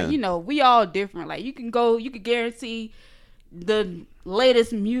serious. Yeah. Like, you know, we all different. Like you can guarantee the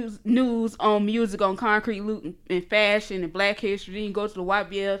latest news on music on concrete loot and fashion and black history. Then you go to the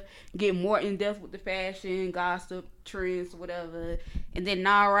YBF, get more in depth with the fashion, gossip, trends, whatever. And then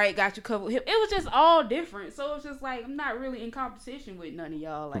Nah Right got you covered. It was just all different. So it's just like I'm not really in competition with none of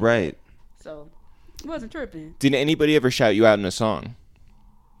y'all. Like Right. that. So I wasn't tripping. Did anybody ever shout you out in a song?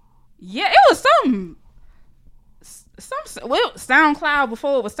 Yeah, it was some SoundCloud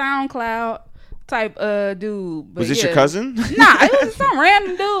before it was SoundCloud type dude. But Was this yeah. your cousin? Nah, it was some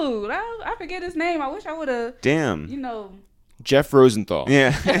random dude. I forget his name. I wish I would have, Damn. you know, Jeff Rosenthal.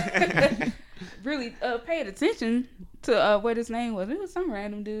 Yeah. really paid attention to what his name was. It was some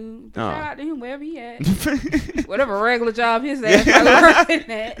random dude. Oh. Shout out to him wherever he at. Whatever regular job his ass probably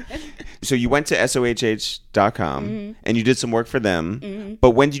working at. So you went to sohh.com Mm-hmm. and you did some work for them.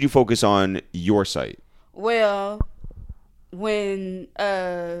 But when did you focus on your site? Well, when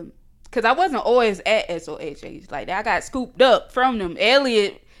because I wasn't always at SOHH. Like I got scooped up from them.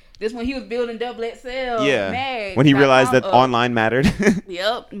 Elliot, this when he was building Double XL. Mag, When he got realized that up. online mattered.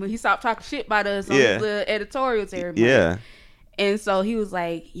 Yep. When he stopped talking shit about us on Yeah. his little editorials every month. Yeah. And so he was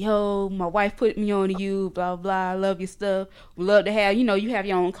like, yo, my wife put me on to you, blah, blah, I love your stuff. We love to have, you have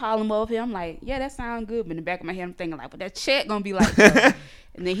your own column over here. I'm like, yeah, that sounds good. But in the back of my head, I'm thinking like, but that check gonna be like that.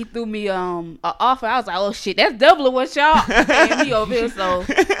 And then he threw me an offer. I was like, oh shit, that's double of what y'all paying me over here.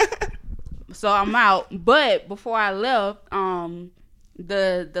 So I'm out. But before I left,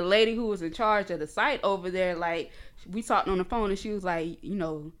 the lady who was in charge of the site over there, like, we talked on the phone and she was like,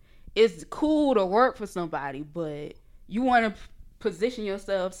 it's cool to work for somebody, but you want to position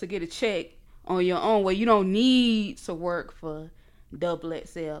yourself to get a check on your own where you don't need to work for Double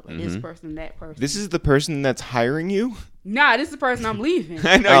XL or this person, that person. This is the person that's hiring you? Nah, this is the person I'm leaving.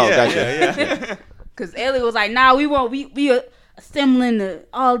 I know. Oh, yeah, gotcha. yeah. Because Ellie was like, nah, we are assembling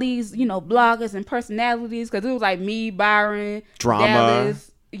all these, bloggers and personalities. Because it was like me, Byron, Drama.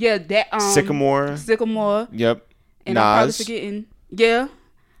 Dallas, yeah, Sycamore. Yep. And I'm probably Nas. forgetting. Yeah.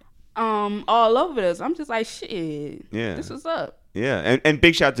 All over this. I'm just like, shit. Yeah. This was up. Yeah, and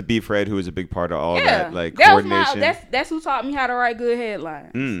big shout out to B Fred, who was a big part of all that, like, that was coordination. that's who taught me how to write good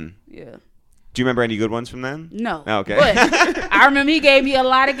headlines. Yeah. Do you remember any good ones from then? No. Oh, okay. But I remember he gave me a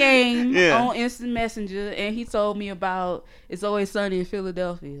lot of game Yeah. on Instant Messenger, and he told me about It's Always Sunny in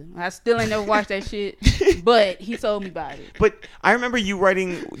Philadelphia. I still ain't never watched that shit, but he told me about it. But I remember you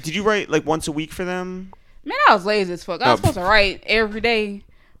writing. Did you write like once a week for them? Man, I was lazy as fuck. I was supposed to write every day.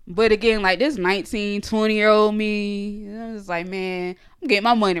 But again, like this 19, 20-year-old me, I was like, man, I'm getting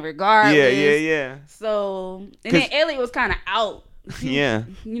my money regardless. Yeah. So, and then Elliot was kind of out. Yeah.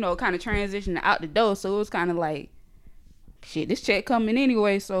 Kind of transitioning out the door. So it was kind of like, shit, this check coming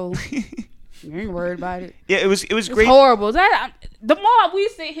anyway. So you ain't worried about it. Yeah, it was It's great. horrible. The more we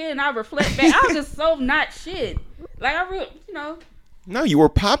sit here and I reflect back, I was just so not shit. Like I really, No, you were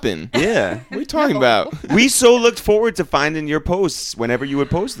popping. Yeah. What are you talking about? We so looked forward to finding your posts whenever you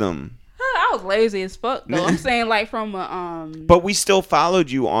would post them. I was lazy as fuck though. I'm saying like from a But we still followed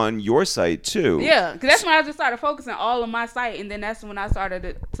you on your site too. yeah, because that's when I just started focusing all on my site, and then that's when I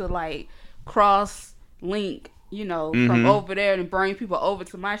started to like cross link, from over there and bring people over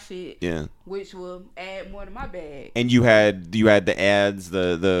to my shit. Yeah. Which will add more to my bag. And you had the ads,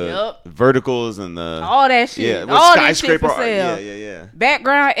 the verticals and the All that shit. yeah, with all that shit skyscraper for art. sale. Yeah.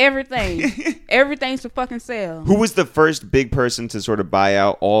 Background, everything. Everything's for fucking sale. Who was the first big person to sort of buy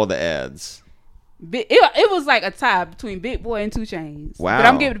out all the ads? It was like a tie between Big Boy and 2 Chainz. Wow. But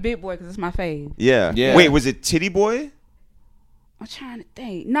I'm giving it to Big Boy because it's my fave. Yeah. Yeah. Wait, was it Titty Boy? I'm trying to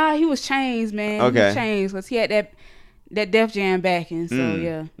think. Nah, he was Chainz, man. Okay. He was Chainz because he had that Def Jam backing. So,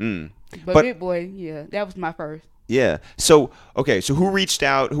 yeah. But Big Boy, yeah, that was my first. Yeah. So, okay. So who reached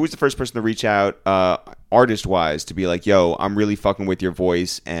out? Who was the first person to reach out, artist-wise, to be like, yo, I'm really fucking with your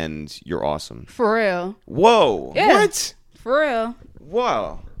voice and you're awesome? Pharrell. Whoa. Yeah. What? Pharrell.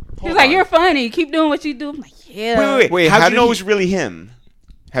 Whoa. He was like, you're funny. Keep doing what you do. I'm like, yeah. Wait. how How'd you did know he- it was really him?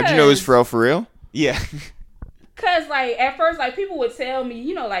 How'd you know it was Pharrell for real? Yeah. Cause like at first like people would tell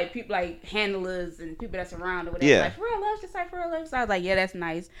me, like people like handlers and people that's around or whatever, Yeah. like Pharrell loves just like Pharrell loves. So I was like, yeah, that's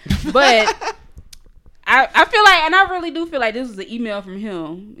nice. But I feel like, and I really do feel like this was an email from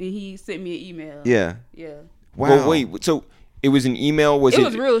him, and he sent me an email. Yeah. Yeah. Wow. Well, wait. So it was an email. Was it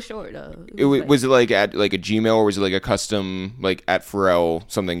was real short though. Was it like at like a Gmail, or was it like a custom like at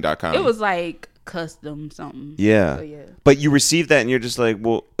Pharrell.com? It was like custom something. Yeah. So, yeah. But you received that and you're just like,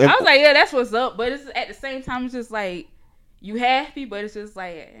 well. I was like, yeah, that's what's up. But it's at the same time, it's just like you happy, but it's just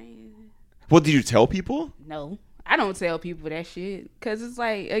like. Well, did you tell people? No, I don't tell people that shit because it's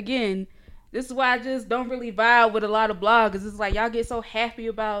like, again, this is why I just don't really vibe with a lot of bloggers. It's like y'all get so happy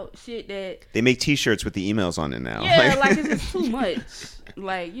about shit that they make T-shirts with the emails on it now. Yeah, like it's just too much.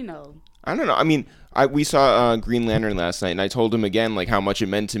 Like, you know. I don't know. I mean, we saw Green Lantern last night, and I told him again like how much it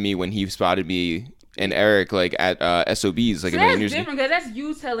meant to me when he spotted me and Eric like at SOBs like so a million that's years different because that's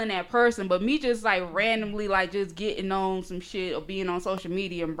you telling that person, but me just like randomly like just getting on some shit or being on social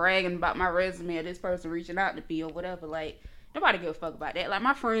media and bragging about my resume or this person reaching out to me or whatever. Like nobody give a fuck about that. Like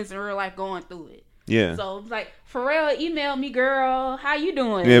my friends in real life going through it. Yeah. So it's like Pharrell emailed me, girl, how you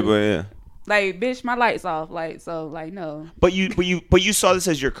doing? Yeah, but yeah. Like, bitch, my light's off. Like, so like no. But you saw this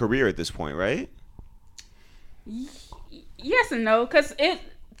as your career at this point, right? Yes and no, because it.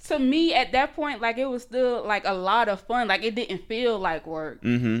 To me, at that point, like, it was still, like, a lot of fun. Like, it didn't feel like work.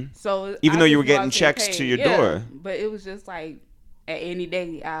 Mm-hmm. So even though you were getting walked in checks paid. to your Yeah, door. But it was just, like, at any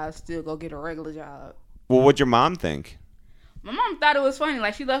day, I'll still go get a regular job. Well, what'd your mom think? My mom thought it was funny.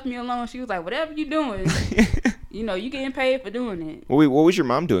 Like, she left me alone. She was like, whatever you doing, you know, you getting paid for doing it. Well, wait, what was your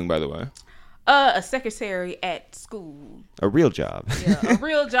mom doing, by the way? A secretary at school. A real job. Yeah, a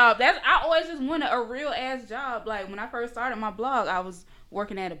real job. I always just wanted a real-ass job. Like, when I first started my blog, I was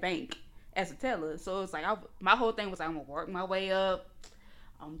working at a bank as a teller. So it's like my whole thing was I'm gonna work my way up.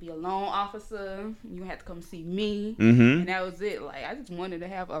 I'm gonna be a loan officer. You have to come see me, and that was it. Like I just wanted to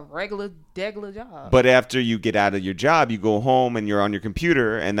have a regular job. But after you get out of your job, you go home and you're on your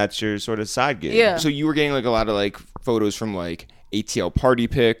computer, and that's your sort of side gig. Yeah. So you were getting like a lot of like photos from like ATL party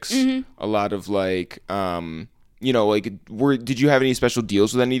pics, a lot of like you know, like did you have any special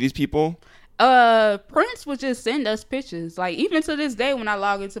deals with any of these people? Prince would just send us pictures. Like even to this day, when I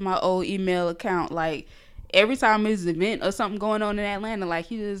log into my old email account, like every time there's an event or something going on in Atlanta, like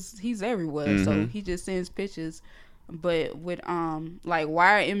he's everywhere. So he just sends pictures. But with like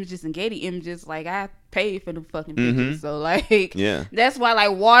wire images and Getty images, like I paid for the fucking pictures. So like that's why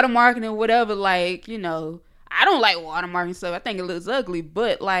like watermarking and whatever, like, you know, I don't like watermarking stuff. I think it looks ugly,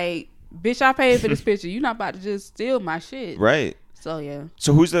 but like, bitch, I paid for this picture. You're not about to just steal my shit. Right. So yeah.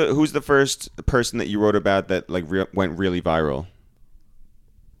 So who's the first person that you wrote about that like went really viral?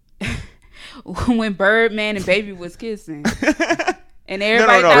 When Birdman and Baby was kissing, and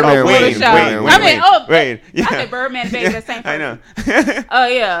everybody thought it was Wayne. Photoshop. Yeah. I said Birdman and Baby, the same person. I know. Oh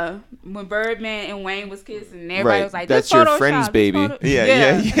yeah, when Birdman and Wayne was kissing, and everybody was like, "That's this your Photoshop, friend's this baby."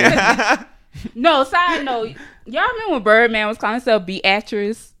 Yeah. No, side note, y'all remember when Birdman was calling himself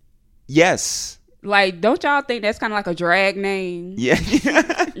Beatrice? Yes. Like, don't y'all think that's kind of like a drag name? Yeah.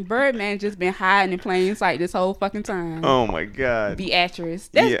 Birdman just been hiding in plain sight this whole fucking time. Oh my God. Beatrice.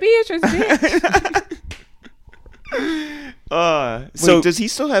 That's Beatrice, bitch. So does he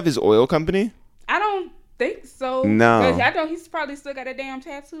still have his oil company? I don't think so. No. I know he's probably still got a damn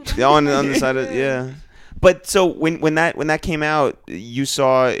tattoo. on the side of But so when that came out, you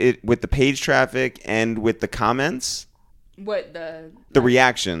saw it with the page traffic and with the comments. What the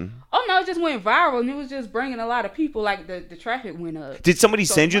reaction? Oh no, it just went viral and it was just bringing a lot of people. Like the traffic went up. Did somebody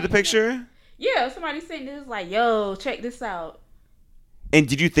send you the picture? Yeah, somebody sent it. It was like, yo, check this out. And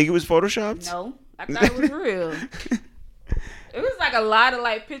did you think it was photoshopped? No, I thought it was real. It was like a lot of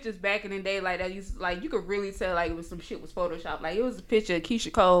like pictures back in the day, like that used like you could really tell like it was some shit was photoshopped. Like it was a picture of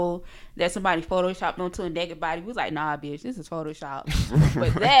Keisha Cole that somebody photoshopped onto a naked body. We was like, nah, bitch, this is Photoshop.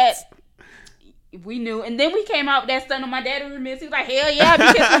 But that we knew, and then we came out with that stuff on my daddy remix. He was like, hell yeah, I be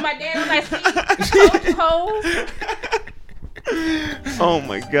kissing my dad. I was like, see, told you hoes. Oh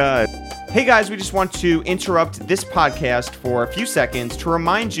my God. Hey guys, we just want to interrupt this podcast for a few seconds to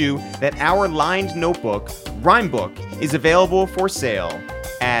remind you that our lined notebook, Rhyme Book, is available for sale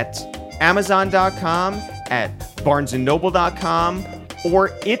at Amazon.com, at BarnesandNoble.com, or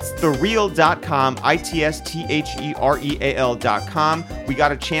itsthereal.com, ITSTHEREAL.com. We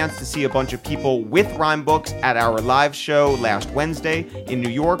got a chance to see a bunch of people with rhyme books at our live show last Wednesday in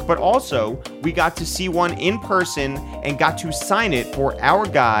New York, but also we got to see one in person and got to sign it for our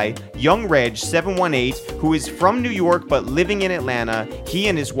guy, Young Reg 718, who is from New York but living in Atlanta. He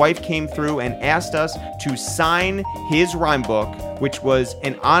and his wife came through and asked us to sign his rhyme book, which was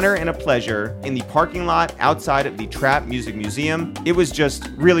an honor and a pleasure, in the parking lot outside of the Trap Music Museum. It was just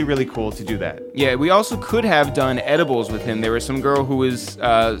really, really cool to do that. Yeah, we also could have done edibles with him. There was some girl who was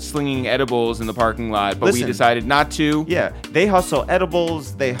slinging edibles in the parking lot, but we decided not to. Yeah, they hustle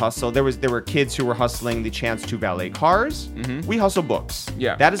edibles. They hustle. There were kids who were hustling the chance to valet cars. Mm-hmm. We hustle books.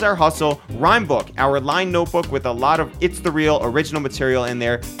 Yeah, that is our hustle. Rhyme book, our line notebook with a lot of It's the Real original material in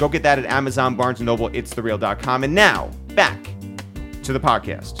there. Go get that at Amazon, Barnes & Noble, itsthereal.com. And now back to the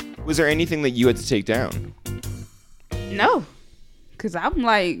podcast. Was there anything that you had to take down? No, because I'm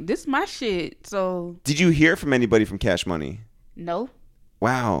like, this is my shit. So Did you hear from anybody from Cash Money? No.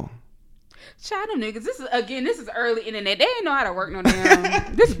 Wow. Child, them niggas. This is early internet. They didn't know how to work no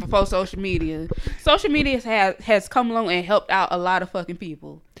damn. This is before social media. Social media has come along and helped out a lot of fucking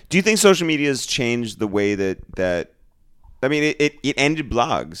people. Do you think social media has changed the way that I mean, it ended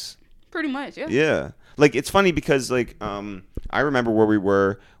blogs? Pretty much, yeah. Yeah. Like, it's funny because, like, I remember where we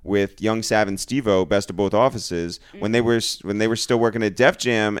were with Young Sav and Steve-O, Best of Both Offices, when they were still working at Def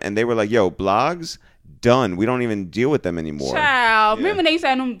Jam, and they were like, yo, blogs, done. We don't even deal with them anymore. Child, yeah. Remember they used to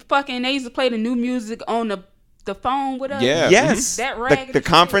have them fucking, they used to play the new music on the phone with us? Yeah. Yes. That raggedy the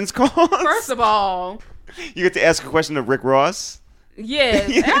conference calls. First of all. You get to ask a question of Rick Ross. Yes.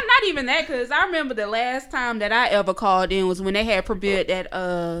 Yeah. And not even that, because I remember the last time that I ever called in was when they had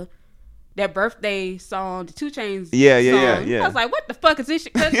premiered that birthday song, the 2 Chainz song. Yeah. I was like, what the fuck is this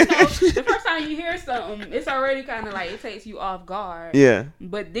shit? Because, the first time you hear something, it's already kind of like, it takes you off guard. Yeah.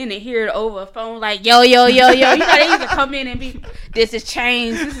 But then to hear it over a phone like, yo. You know, they used to come in and be, this is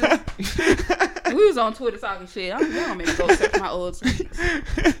Chainz. We was on Twitter talking shit. I'm gonna make me go search my old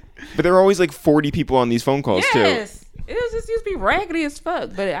tweets. But there were always like 40 people on these phone calls, too. Yes. It was just used to be raggedy as fuck,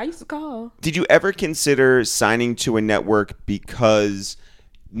 but I used to call. Did you ever consider signing to a network because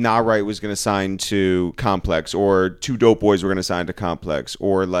Nah Right was going to sign to Complex, or Two Dope Boys were going to sign to Complex,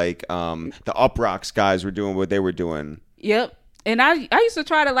 or like the Up Rocks guys were doing what they were doing? Yep. And I used to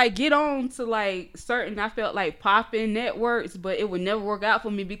try to like get on to like certain, I felt like popping networks, but it would never work out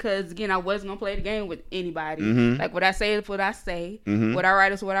for me because again, I wasn't gonna play the game with anybody. Mm-hmm. Like what I say is what I say, mm-hmm. what I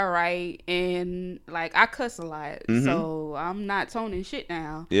write is what I write, and like I cuss a lot, mm-hmm. so I'm not toning shit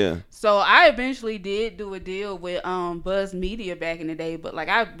down. Yeah. So I eventually did do a deal with Buzz Media back in the day, but like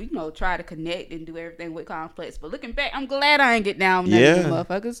I try to connect and do everything with Complex. But looking back, I'm glad I ain't get down with none of them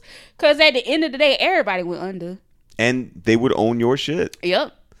motherfuckers, because at the end of the day, everybody went under. And they would own your shit.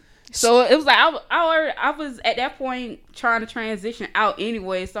 Yep. So it was like I was at that point trying to transition out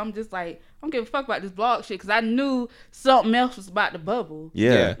anyway. So I'm just like, I don't give a fuck about this blog shit, because I knew something else was about to bubble.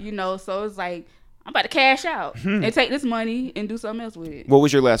 Yeah. So it's like, I'm about to cash out and take this money and do something else with it. What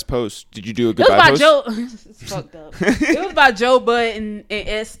was your last post? Did you do a goodbye post? It's fucked up. It was about Joe Budden and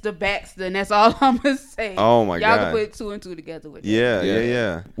Esther Baxter, and that's all I'm gonna say. Oh my God. Y'all can put 2 and 2 together with that.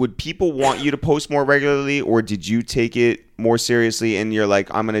 Yeah. Would people want you to post more regularly, or did you take it more seriously and you're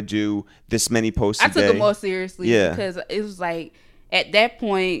like, I'm gonna do this many posts a day? I took it more seriously because it was like, at that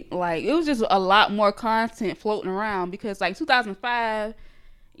point, like, it was just a lot more content floating around, because like 2005,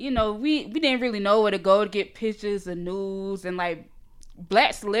 we didn't really know where to go to get pictures and news, and like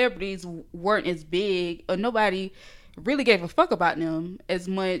black celebrities weren't as big, or nobody really gave a fuck about them as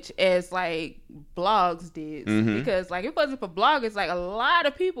much as like blogs did. Mm-hmm. Because like, if it wasn't for bloggers, like a lot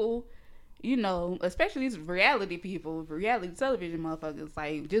of people, especially these reality television motherfuckers,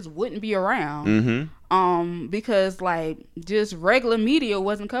 like just wouldn't be around. Mm-hmm. Because like just regular media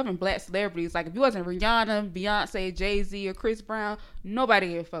wasn't covering black celebrities. Like if you wasn't Rihanna, Beyonce, Jay-Z, or Chris Brown, nobody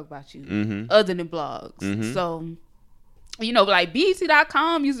gave a fuck about you other than blogs. Mm-hmm. So, like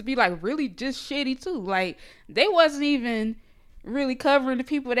BET.com used to be like really just shitty too. Like they wasn't even really covering the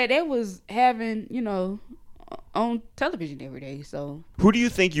people that they was having, on television every day. So who do you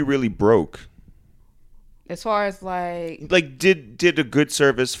think you really broke? as far as like did a good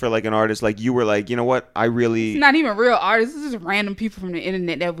service for like an artist, like you were like, you know what, I really, it's not even real artists, it's just random people from the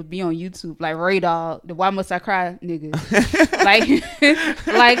internet that would be on YouTube, like Ray Dog, the Why Must I Cry nigga.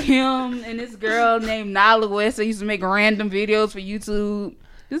 like him and this girl named Nala West that used to make random videos for YouTube.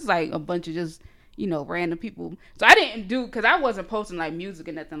 This is like a bunch of just random people. So I didn't do, because I wasn't posting like music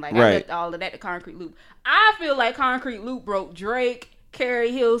or nothing. Like, right. I left all of that to Concrete Loop. I feel like Concrete Loop broke Drake,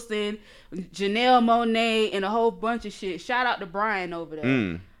 Carrie Hilson, Janelle Monáe, and a whole bunch of shit. Shout out to Brian over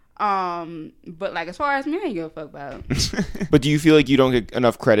there. But like, as far as me, I ain't give a fuck about it. But do you feel like you don't get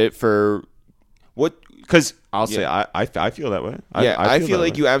enough credit for what because I'll say I feel that way. I feel that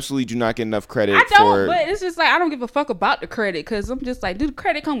like way. you absolutely do not get enough credit. I don't, for... but it's just like I don't give a fuck about the credit because I'm just like, do the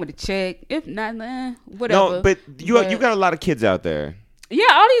credit come with a check? If not, whatever. No, but you got a lot of kids out there. Yeah,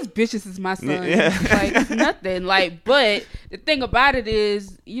 all these bitches is my son. Yeah. Like it's nothing. Like, but the thing about it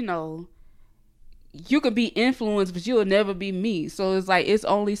is, you know, you could be influenced, but you'll never be me. So it's like it's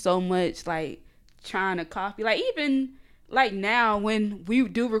only so much like trying to copy. Like even like now when we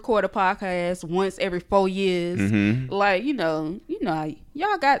do record a podcast once every 4 years, like you know,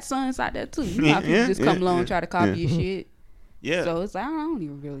 y'all got sons out there too. You know, how people just come along and try to copy your shit. Yeah. So it's like I don't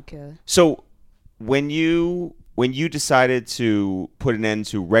even really care. So when you decided to put an end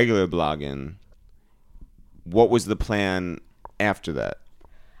to regular blogging, what was the plan after that?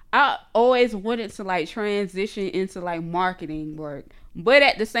 I always wanted to like transition into like marketing work, but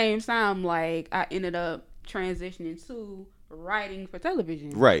at the same time, like I ended up transitioning to writing for television.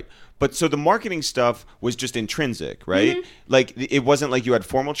 Right. But so the marketing stuff was just intrinsic, right? Like it wasn't like you had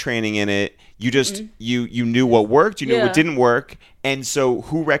formal training in it. You just you knew what worked, you knew what didn't work, and so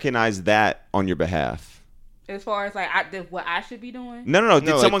who recognized that on your behalf? As far as like what I should be doing? No.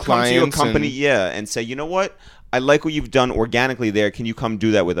 Did someone like come to your clients company, and say, you know what? I like what you've done organically there. Can you come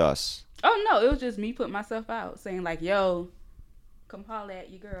do that with us? Oh no, it was just me putting myself out, saying like, "Yo, come holler at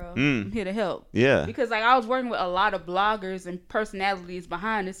your girl. I'm here to help." Yeah. Because like I was working with a lot of bloggers and personalities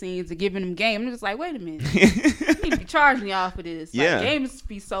behind the scenes and giving them game. I'm just like, wait a minute, you need to be charging y'all for this. Like, Yeah. games to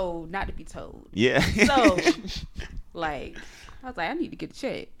be sold, not to be told. Yeah. So, like, I was like, I need to get a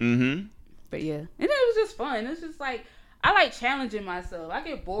check. But yeah, and it was just fun. It's just like I like challenging myself. I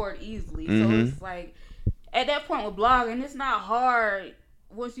get bored easily, so it's like at that point with blogging, it's not hard.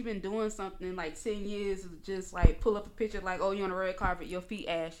 Once you've been doing something like 10 years, just like pull up a picture like, oh, you're on the red carpet, your feet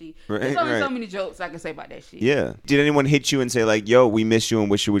ashy. There's only so many jokes I can say about that shit. Yeah. Did anyone hit you and say like, yo, we miss you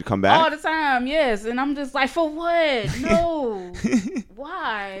and wish you would come back? All the time, yes. And I'm just like, for what? No.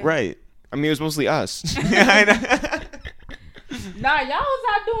 Why? Right. I mean, it was mostly us. I know. Nah, y'all was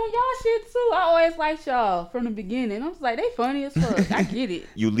out doing y'all shit too. I always liked y'all from the beginning. I was like, they funny as fuck. I get it.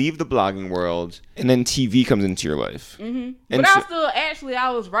 You leave the blogging world. And then TV comes into your life. But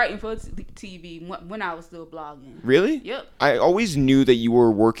I was writing for TV when I was still blogging. Really? Yep. I always knew that you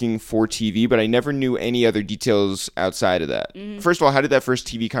were working for TV, but I never knew any other details outside of that. First of all, how did that first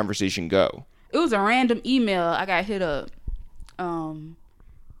TV conversation go? It was a random email. I got hit up. A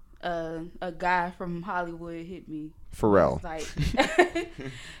guy from Hollywood hit me. Pharrell.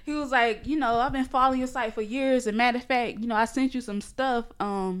 He was like, you know, I've been following your site for years. And matter of fact, you know, I sent you some stuff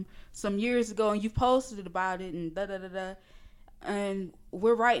some years ago and you posted about it and da-da-da-da. And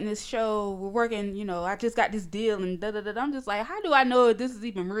we're writing this show. We're working, you know, I just got this deal and da-da-da-da. I'm just like, how do I know if this is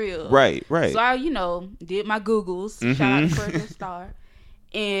even real? Right. So I, you know, did my Googles. Shout out to Personal Star.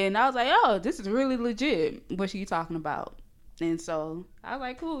 And I was like, oh, this is really legit. What she talking about? And so I was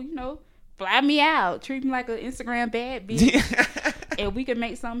like, cool, you know, fly me out, treat me like an Instagram bad bitch, and we can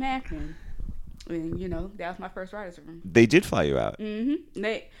make something happen. And you know, that was my first writer's room. They did fly you out.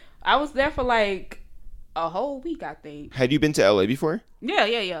 I was there for like a whole week, I think. Had you been to LA before?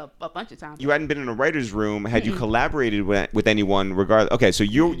 Yeah, a bunch of times. You hadn't been in a writer's room. Had you collaborated with anyone? Regardless. Okay, so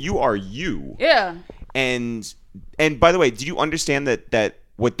you are you. Yeah. And by the way, did you understand that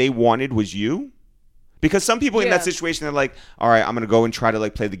what they wanted was you? Because some people in that situation, they're like, all right, I'm going to go and try to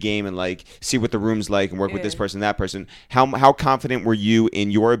like play the game and like see what the room's like and work with this person, that person. How confident were you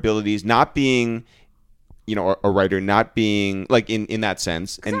in your abilities, not being, you know, a writer, not being like in that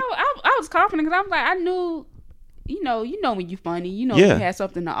sense? And I was confident because I was like, I knew, you know when you funny, you know, you had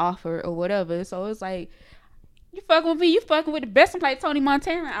something to offer or whatever. So it's like, you fucking with me, you fucking with the best. I'm like Tony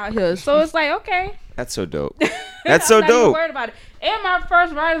Montana out here. So it's like, okay. That's so dope. That's so I'm not even dope. worried about it. And my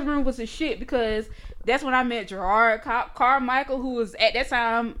first writer's room was a shit because that's when I met Gerard Carmichael, who was at that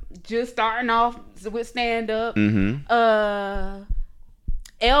time just starting off with stand up.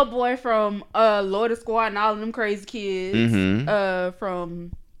 L Boy from Lord of Squad and all of them crazy kids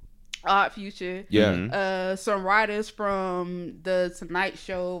from Odd Future. Yeah. Some writers from the Tonight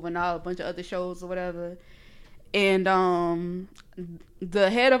Show and a bunch of other shows or whatever. And the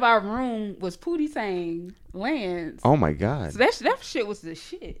head of our room was Pootie Tang Lance. Oh my God. So that shit was the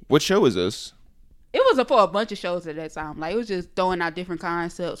shit. What show is this? It was for a bunch of shows at that time. Like, it was just throwing out different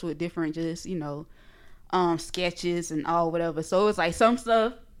concepts with different, just, you know, sketches and all whatever. So it was like some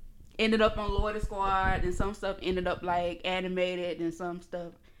stuff ended up on Lord of Squad and some stuff ended up like animated and some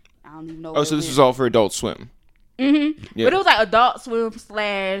stuff I don't even know. Oh, so this was all for Adult Swim. Yeah. But it was like Adult Swim /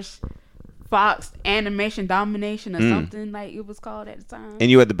 Fox Animation Domination or something like it was called at the time. And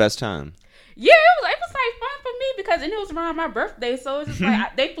you had the best time. Yeah, it was like fun for me because and it was around my birthday, so it's just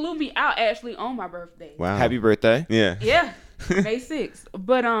like they flew me out actually on my birthday. Wow. Happy birthday. Yeah. Yeah, May 6th.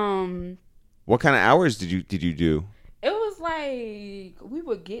 But What kind of hours did you do? it was like we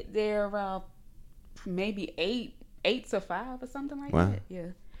would get there around maybe 8 to 5 or something like Wow. that. Yeah.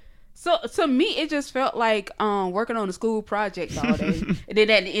 So to me, it just felt like working on a school project all day, and then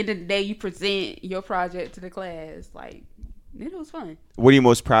at the end of the day, you present your project to the class. Like it was fun. What are you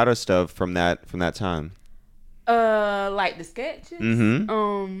most proudest of from that time? Like the sketches.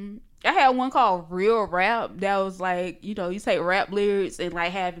 Mm-hmm. I had one called Real Rap that was like, you take rap lyrics and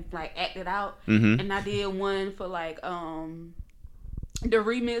like have it like acted out. Mm-hmm. And I did one for like the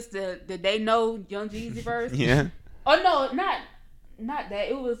remix the They Know Young Jeezy verse. Yeah. Oh no, not that.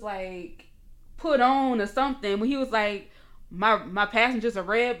 It was like Put On or something when he was like my passenger's a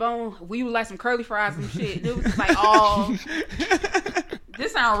red bone. We would like some curly fries and shit. It was just like all.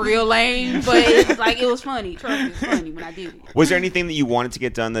 This sound real lame, but it's like it was funny. Trust me, it's funny when I did it. Was there anything that you wanted to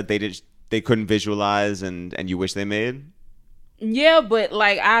get done that they couldn't visualize and you wish they made? Yeah, but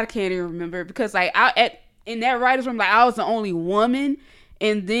like I can't even remember because like in that writer's room, like I was the only woman,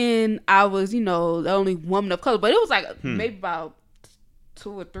 and then I was the only woman of color. But it was like maybe about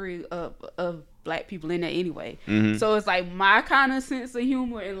 2 or 3 of black people in there anyway. Mm-hmm. So it's like my kind of sense of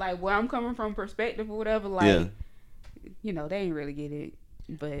humor and like where I'm coming from perspective or whatever. Like they ain't really get it.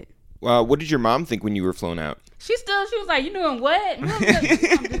 But what did your mom think when you were flown out? she was like, you doing what? I'm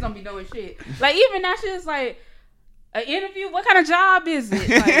just gonna be doing shit. Like even now she's like, an interview? What kind of job is it?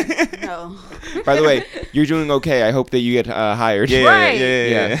 Like, no. By the way, you're doing okay. I hope that you get hired. Yeah, Right.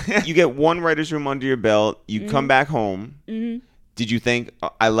 yeah. You get one writer's room under your belt. You come back home. Mm-hmm. Did you think,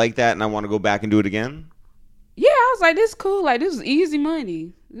 I like that and I want to go back and do it again? Yeah, I was like, this is cool. Like, this is easy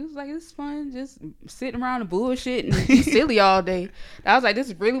money. It was like, it's fun just sitting around and bullshit and be silly all day. I was like, this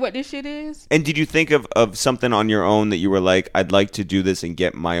is really what this shit is? And did you think of something on your own that you were like, I'd like to do this and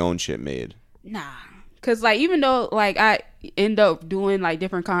get my own shit made? Nah. Because, like, even though, like, I end up doing, like,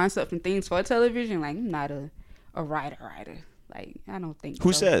 different concepts and things for television, like, I'm not a writer. Like, I don't think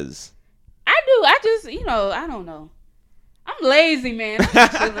Who so. says? I do. I just, I don't know. I'm lazy, man.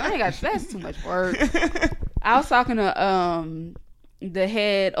 That's too much work. I was talking to the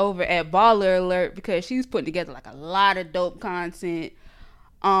head over at Baller Alert because she's putting together like a lot of dope content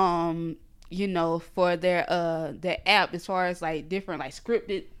for their app as far as like different like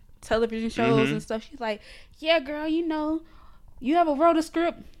scripted television shows and stuff. She's like, yeah, girl, you ever wrote a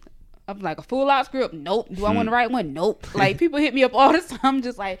script? I'm like, a full out script? Nope. Do I want to write one? Nope. Like, people hit me up all the time. I'm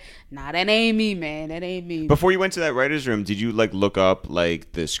just like, nah, that ain't me, man. That ain't me. Before you went to that writer's room, did you like look up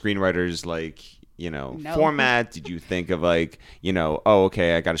like the screenwriter's like, No. format? Did you think of like, oh,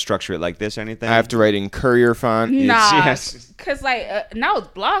 okay, I got to structure it like this or anything? I have to write in Courier font. Nah, Yes. cause like, and I was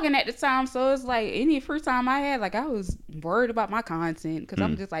blogging at the time, so it's like any free time I had, like I was worried about my content, cause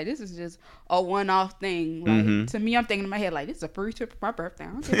I'm just like, this is just a one-off thing. Like to me, I'm thinking in my head like, this is a free trip for my birthday. I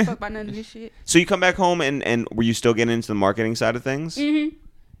don't give a fuck about none of this shit. So you come back home and were you still getting into the marketing side of things? Mm-hmm.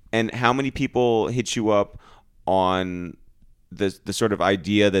 And how many people hit you up on the sort of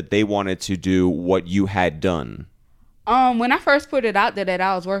idea that they wanted to do what you had done? When I first put it out there that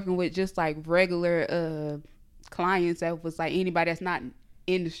I was working with just like regular clients that was like anybody that's not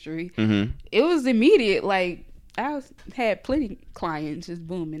industry, it was immediate. Like had plenty clients just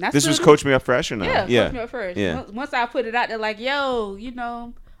booming. This was Coach Me Up Fresh or not? Yeah, Coach Me Up Fresh. Yeah. Once I put it out there, like, yo,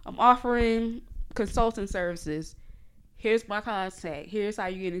 I'm offering consulting services. Here's my contact. Here's how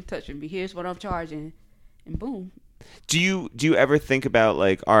you get in touch with me. Here's what I'm charging, and boom. Do you ever think about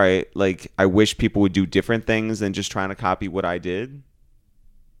like, all right, like I wish people would do different things than just trying to copy what I did?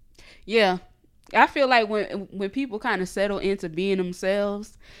 Yeah. I feel like when people kind of settle into being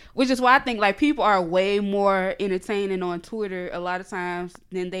themselves, which is why I think like people are way more entertaining on Twitter a lot of times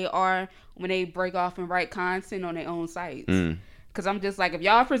than they are when they break off and write content on their own sites. Because I'm just like, if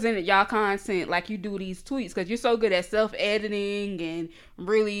y'all presented y'all content like you do these tweets, because you're so good at self-editing and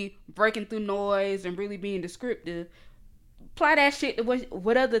really breaking through noise and really being descriptive, apply that shit to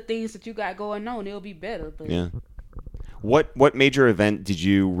what other things that you got going on. It'll be better. But Yeah. What major event did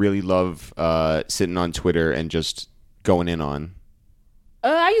you really love sitting on Twitter and just going in on?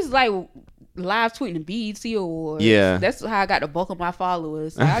 I used to like live tweeting the BET Awards. Yeah. That's how I got the bulk of my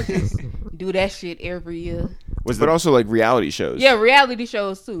followers. So I just do that shit every year. But also like reality shows. Yeah, reality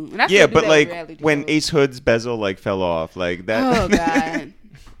shows too. And I still do but that with like reality when shows. Ace Hood's bezel like fell off, like that. Oh God.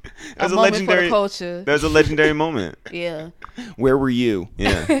 That was a a moment legendary for the culture. That was a legendary moment. Yeah. Where were you?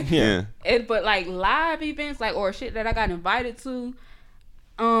 Yeah. But like live events, like or shit that I got invited to,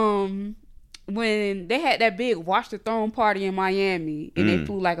 when they had that big Watch the Throne party in Miami, and they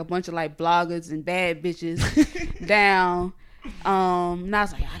flew like a bunch of like bloggers and bad bitches down. And I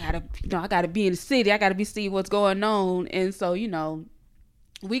was like, I gotta be in the city. I gotta see what's going on. And so,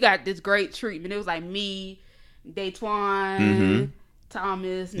 we got this great treatment. It was like me, Daytwan,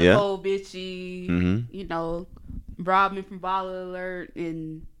 Thomas, Nicole Bitchy, Robin from Baller Alert,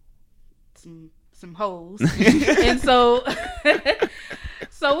 and some hoes. And so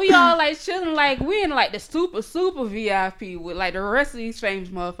so we all like chilling, like we in like the super VIP with like the rest of these famous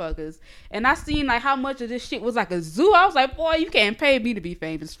motherfuckers. And I seen like how much of this shit was like a zoo. I was like, boy, you can't pay me to be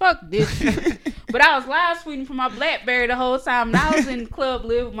famous. Fuck this shit. But I was live tweeting from my BlackBerry the whole time, and I was in Club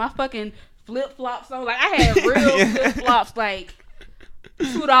Live with my fucking flip flops on. Like I had real flip flops, like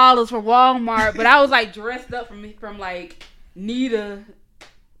 $2 from Walmart, but I was like dressed up from like Nita.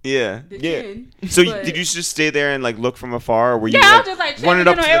 Yeah. Chin, so did you just stay there and like look from afar, or were you I was just like running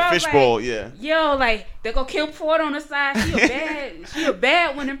up to the like, fishbowl? Yeah. Yo, like they go Kim Ford on the side. She a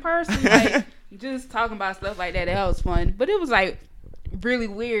bad one in person. Like just talking about stuff like that. That was fun, but it was like really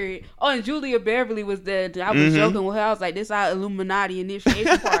weird. Oh, and Julia Beverly was there. I was joking with her. I was like, "This our Illuminati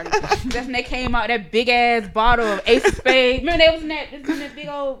initiation party." That's when they came out that big ass bottle of Ace of Spades. Remember they was in that big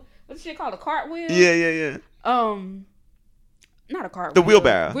old what's shit called a cartwheel? Yeah. Not a cartwheel. The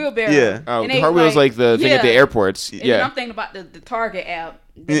wheelbarrow. Yeah. Oh, the cartwheel is like the thing at the airports. And yeah. I'm thinking about the Target app.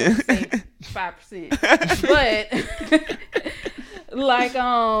 That say 5%. But like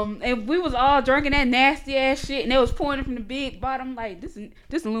and we was all drinking that nasty ass shit, and they was pouring it from the big bottom. Like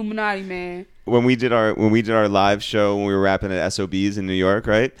this Illuminati, man. When we did our live show when we were rapping at SOBs in New York,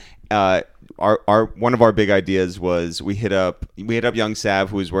 right? Our one of our big ideas was we hit up Young Sav,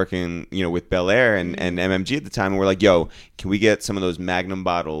 who was working with Bel Air and MMG at the time, and we're like, yo, can we get some of those Magnum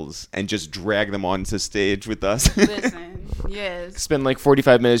bottles and just drag them onto stage with us? Listen, yes. Spend like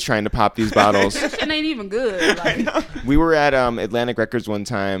 45 minutes trying to pop these bottles. That shit ain't even good. Like. We were at Atlantic Records one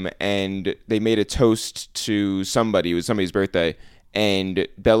time, and they made a toast to somebody. It was somebody's birthday. And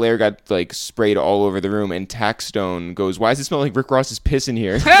Bel Air got like sprayed all over the room, and Taxstone goes, "Why does it smell like Rick Ross's piss in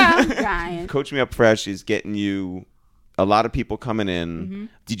here?" I'm dying. Coach Me Up Fresh is getting you a lot of people coming in.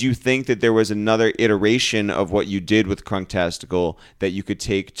 Did you think that there was another iteration of what you did with Crunktastical that you could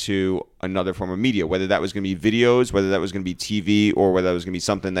take to another form of media, whether that was going to be videos, whether that was going to be TV, or whether that was going to be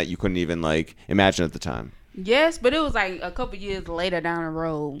something that you couldn't even like imagine at the time? Yes, but it was like a couple years later down the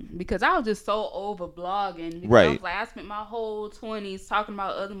road, because I was just so over blogging. Right. I was like, I spent my whole 20s talking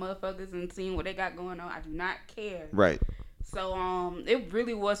about other motherfuckers and seeing what they got going on. I do not care. Right. So it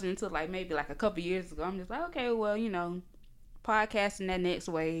really wasn't until like maybe like a couple years ago. I'm just like, okay, well, podcasting that next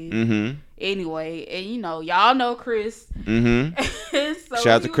wave. Anyway, and y'all know Chris. So shout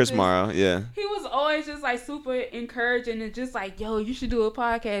out to Chris Morrow. Yeah. He was always just like super encouraging and just like, yo, you should do a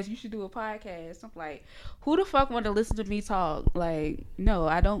podcast. You should do a podcast. I'm like, who the fuck want to listen to me talk? Like, no,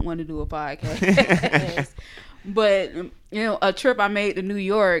 I don't want to do a podcast. But a trip I made to New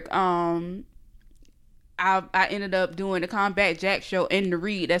York, I ended up doing the Combat Jack show in the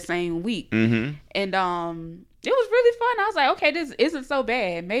Read that same week. And it was really fun. I was like, okay, this isn't so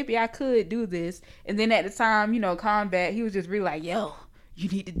bad. Maybe I could do this. And then at the time, Combat, he was just really like, yo, you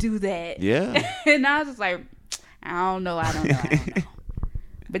need to do that. Yeah. And I was just like, I don't know.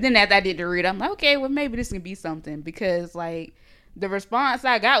 But then after I did the Read, I'm like, okay, well, maybe this can be something. Because, like, the response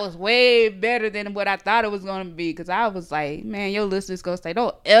I got was way better than what I thought it was going to be. Because I was like, man, your listeners going to say,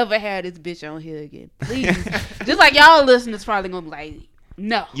 don't ever have this bitch on here again. Please. Just like y'all listeners probably going to be like,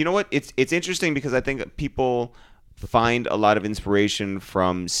 no. You know what? It's interesting because I think people find a lot of inspiration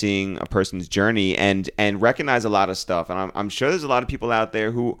from seeing a person's journey and recognize a lot of stuff. And I'm sure there's a lot of people out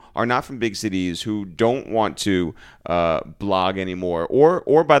there who are not from big cities who don't want to blog anymore,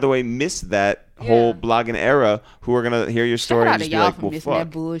 or by the way, miss that whole blogging era, who are gonna hear your story and just be like, well, fuck. That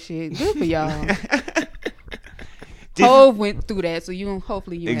bullshit. Good for y'all. Hov went through that, so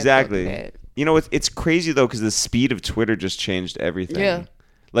hopefully you exactly. have to go through that. It's crazy though, because the speed of Twitter just changed everything. Yeah.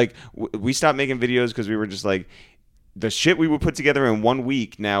 Like we stopped making videos because we were just like, the shit we would put together in 1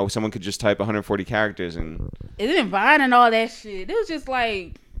 week, now someone could just type 140 characters and it didn't Vine and all that shit. It was just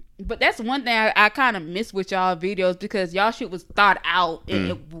like, but that's one thing I kind of miss with y'all videos, because y'all shit was thought out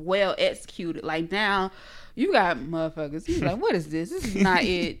and well executed. Like now, you got motherfuckers. He's like, what is this? This is not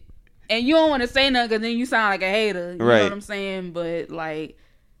it. And you don't want to say nothing because then you sound like a hater. You know what I'm saying? But like,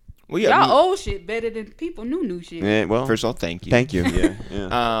 well, yeah, y'all old shit better than people new shit. Yeah, well, first of all, thank you. Thank you.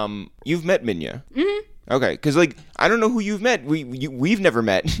 Yeah. You've met Minya. Okay, because like I don't know who you've met. We've never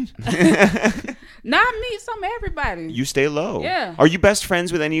met. Nah, I meet some everybody. You stay low. Yeah. Are you best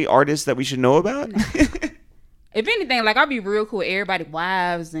friends with any artists that we should know about? If anything, like I'll be real cool with everybody,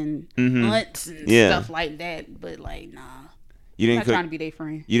 wives and aunts and stuff like that. But like, nah. I'm not trying to be their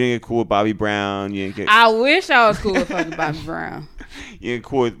friend. You didn't get cool with Bobby Brown. You didn't get. I wish I was cool with fucking Bobby Brown. You didn't get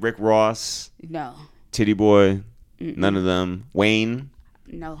cool with Rick Ross. No. Titty Boy. None of them. Wayne.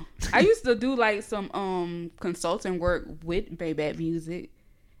 No. I used to do like some consulting work with Baby Music.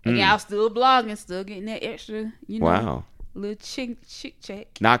 Again, I was still blogging, still getting that extra, Wow. little chick check.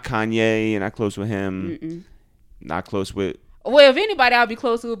 Not Kanye. You're not close with him. Not close with. Well, if anybody I'll be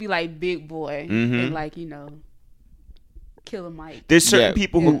close to would be like Big Boy and like Killer Mike. There's certain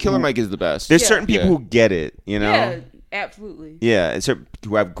people who Killer Mike is the best. There's certain people who get it, Yeah, absolutely. Yeah, and certain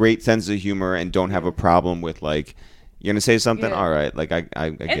who have great sense of humor and don't have a problem with like, you're gonna say something, all right, like I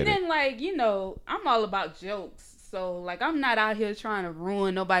get it. And then like I'm all about jokes, so like I'm not out here trying to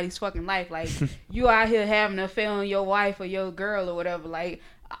ruin nobody's fucking life. Like you out here having an affair on your wife or your girl or whatever. Like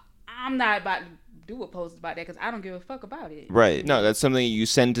I'm not about to do a post about that because I don't give a fuck about it. Right. No, that's something you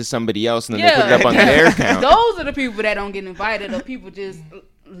send to somebody else and then they put it up on their account. Those are the people that don't get invited, or people just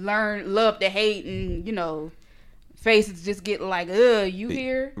love to hate, and faces just get like, you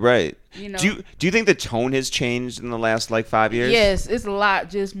here? Right. Do you think the tone has changed in the last like 5 years? Yes, it's a lot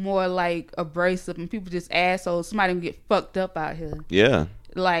just more like abrasive, and people just assholes. Somebody can get fucked up out here. Yeah.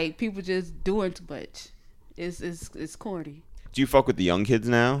 Like people just doing too much. It's corny. Do you fuck with the young kids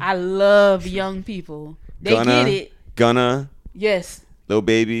now? I love young people. They get it. Gunna. Yes. Lil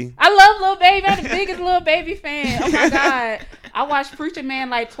Baby. I love Lil Baby. I'm the biggest Lil Baby fan. Oh my god. I watched Preacher Man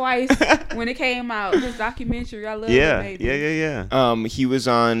like twice when it came out. His documentary. I love Lil Baby. Yeah. He was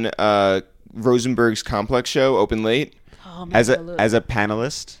on Rosenberg's Complex show, Open Late. Oh, man, as a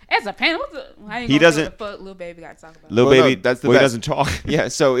panelist. As a panel, he doesn't. What the fuck Lil Baby got to talk about? Lil Baby, no, that's the he best. doesn't talk. Yeah,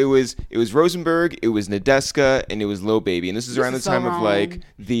 so it was Rosenberg, it was Nadeska, and it was Lil Baby, and this is around the time of like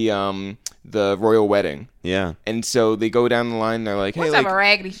the royal wedding. Yeah. And so they go down the line, and they're like, hey, what like, type of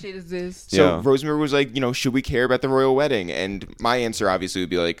raggedy shit is this? So Rosenberg was like, should we care about the royal wedding? And my answer obviously would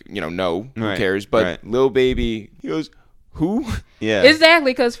be like, no, who cares? But Lil Baby, he goes, who? Yeah.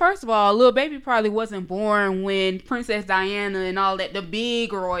 Exactly, because first of all, Lil Baby probably wasn't born when Princess Diana and all that, the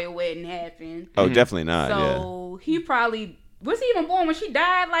big royal wedding happened. Oh, definitely not. So he probably, was he even born when she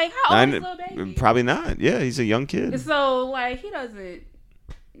died? Like, how old is Lil Baby? Probably not. Yeah, he's a young kid. So, like, he doesn't.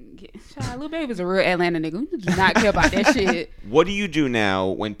 Lil Baby's a real Atlanta nigga. He does not care about that shit. What do you do now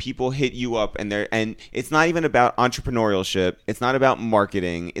when people hit you up and it's not even about entrepreneurship, it's not about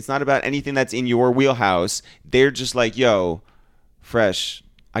marketing, it's not about anything that's in your wheelhouse. They're just like, yo, Fresh,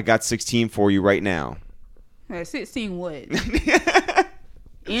 I got 16 for you right now. 16 what?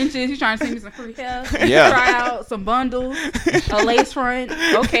 Inches? You trying to send me some free hair? Yeah. Try out some bundles, a lace front.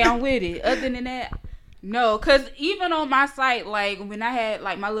 Okay, I'm with it. Other than that, no, because even on my site, like, when I had,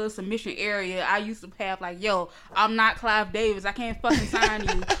 like, my little submission area, I used to have, like, yo, I'm not Clive Davis. I can't fucking sign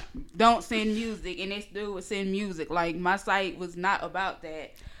you. Don't send music. And they still would send music. Like, my site was not about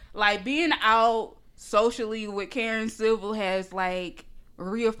that. Like, being out socially with Karen Civil has, like,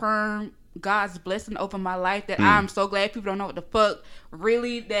 reaffirmed God's blessing over my life, that I'm so glad people don't know what the fuck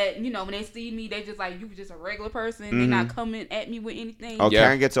really, that when they see me, they just like, you just a regular person. They're not coming at me with anything. Oh,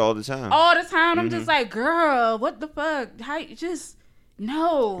 Karen gets it all the time. I'm just like, girl, what the fuck? How you just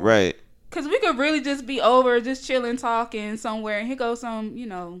no, right? Because we could really just be over, just chilling, talking somewhere, and here goes some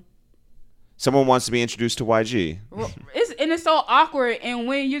someone wants to be introduced to YG. It's so awkward, and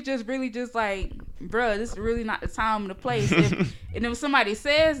when you're just really just like, bruh, this is really not the time and the place. And if somebody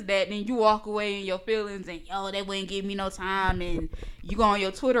says that, then you walk away in your feelings and, yo, they wouldn't give me no time, and you go on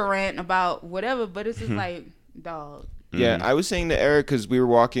your Twitter rant about whatever, but it's just like, dog. Yeah, I was saying to Eric, because we were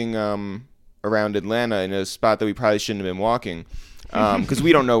walking around Atlanta in a spot that we probably shouldn't have been walking, because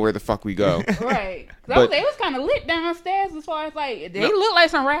we don't know where the fuck we go. Right. It was kind of lit downstairs as far as, like, they look like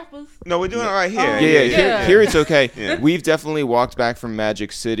some rappers. No, we're doing all right here. Yeah. Here it's okay. Yeah. We've definitely walked back from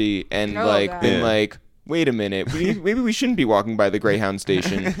Magic City and, been like, wait a minute, maybe we shouldn't be walking by the Greyhound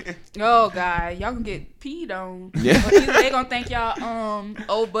station. Oh, God. Y'all can get peed on. Yeah. Or either they gonna think y'all,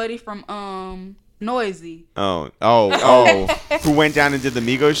 old buddy from, Noisy. Oh. Who went down and did the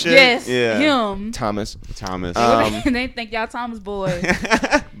Migos shit? Yes, yeah. him. Thomas. They think y'all Thomas boy.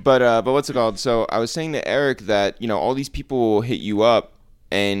 But what's it called? So I was saying to Eric that, all these people will hit you up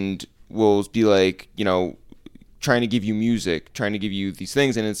and will be like, trying to give you music, trying to give you these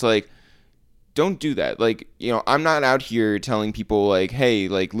things. And it's like, don't do that. Like, I'm not out here telling people like, hey,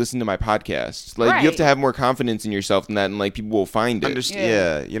 like, listen to my podcast. Like, you have to have more confidence in yourself than that, and like, people will find it.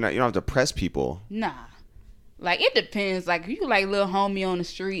 Yeah, you don't have to press people. Nah. Like, it depends. Like, if you like little homie on the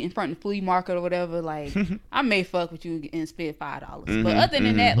street in front of the flea market or whatever, like, I may fuck with you and spend $5. But other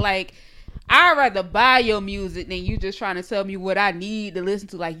than that, like, I'd rather buy your music than you just trying to tell me what I need to listen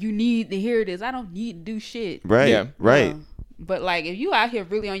to. Like, you need to hear this. I don't need to do shit. Right. Yeah. Right. But like, if you out here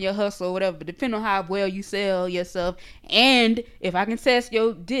really on your hustle or whatever, depending on how well you sell yourself, and if I can test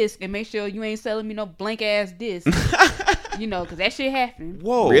your disc and make sure you ain't selling me no blank ass disc, because that shit happened.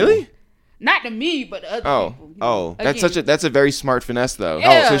 Whoa. Really? Not to me, but to other people. That's a very smart finesse though.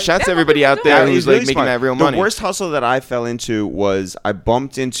 Yeah, so shouts that's to what everybody people out do. there That who's is really like making smart. that real money. The worst hustle that I fell into was I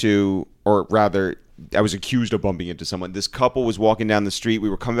bumped into, or rather, I was accused of bumping into someone. This couple was walking down the street. We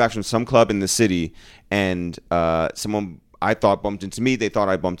were coming back from some club in the city, and someone I thought bumped into me. They thought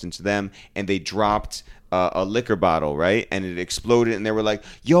I bumped into them, and they dropped a liquor bottle, right? And it exploded, and they were like,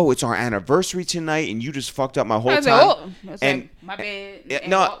 "Yo, it's our anniversary tonight, and you just fucked up my whole time." And my bad.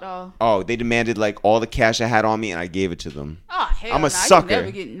 And walked off. Oh, they demanded like all the cash I had on me, and I gave it to them. Oh, hell I'm a nah, sucker. You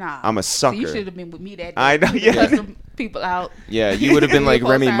never get, I'm a sucker. So you should have been with me that day. I know, yeah. Cut some people out. Yeah, you would have been like Full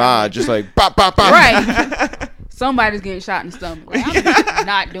Remy time. Ma, just like bop bop bop. Right. Somebody's getting shot in the stomach. Like, I'm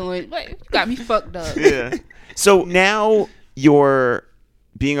not doing. But you got me fucked up. Yeah. So now you're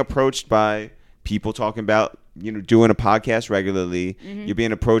being approached by people talking about, doing a podcast regularly. Mm-hmm. You're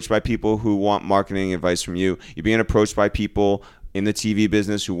being approached by people who want marketing advice from you. You're being approached by people in the TV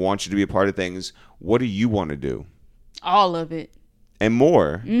business who want you to be a part of things. What do you want to do? All of it. And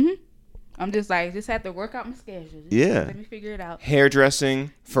more. Mm-hmm. I'm just have to work out my schedule. Yeah. Let me figure it out.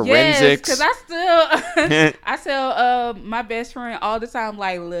 Hairdressing, forensics. Yes, because I tell my best friend all the time,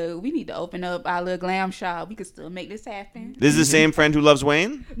 like, look, we need to open up our little glam shop. We could still make this happen. This is the same friend who loves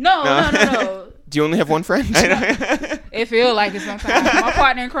Wayne? No. Do you only have one friend? It feel like it sometimes. My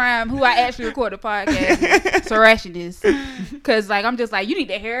partner in crime, who I actually record the podcast, Freshalina. Because, like, I'm just like, you need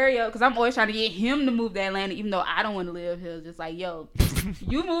to hurry up. Because I'm always trying to get him to move to Atlanta, even though I don't want to live here. Just like, yo,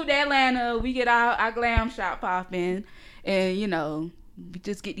 you move to Atlanta, we get our glam shop popping, and, we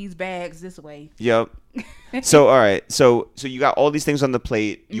just get these bags this way. Yep. So, all right. So you got all these things on the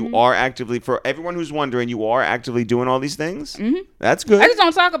plate. You Mm-hmm. are actively, for everyone who's wondering, you are actively doing all these things? Mm-hmm. That's good. I just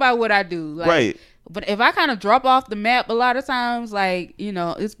don't talk about what I do. Like, Right. But if I kind of drop off the map a lot of times, like,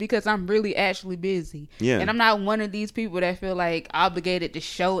 it's because I'm really actually busy. Yeah. And I'm not one of these people that feel like obligated to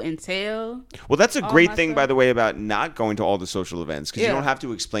show and tell. Well, that's a all great my thing, stuff. by the way, about not going to all the social events, because you Yeah. don't have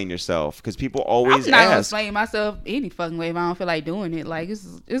to explain yourself, because people I'm always not gonna ask. explain myself any fucking way if I don't feel like doing it. Like,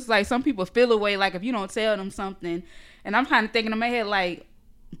 it's like some people feel a way, like, if you don't tell them something. And I'm kind of thinking in my head, like,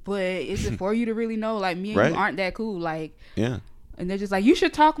 but is it for you to really know? Like, me and Right. you aren't that cool. Like, Yeah. and they're just like, you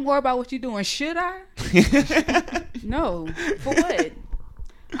should talk more about what you're doing. Should I? No. For what?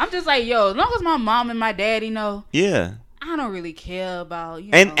 I'm just like, yo, as long as my mom and my daddy know, Yeah. I don't really care about,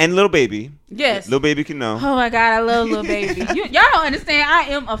 And little baby. Yes. Little baby can know. Oh my God, I love little baby. Y'all don't understand. I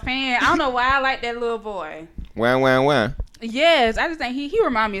am a fan. I don't know why I like that little boy. Wah. Yes, I just think he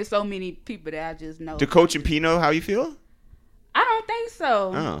remind me of so many people that I just know. Do Coach and P know how you feel? I don't think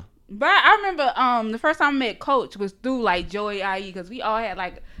so. Oh. But I remember the first time I met Coach was through like Joey IE, because we all had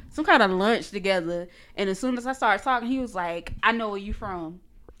like some kind of lunch together. And as soon as I started talking, he was like, I know where you from.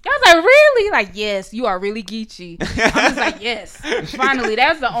 I was like, really? Like, yes, you are really Geechee. I was like, yes. Finally,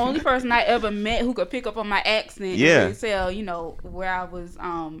 that's the only person I ever met who could pick up on my accent Yeah. and really tell, where I was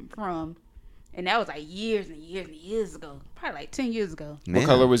from. And that was like years and years and years ago. Probably like 10 years ago. What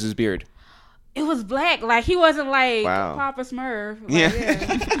color was his beard? It was black. Like, he wasn't like Wow. Papa Smurf. Like,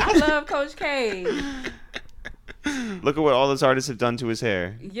 Yeah. I love Coach K. Look at what all those artists have done to his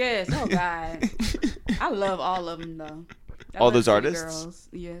hair. Yes. Oh, God. I love all of them, though. I All love those City artists? Girls.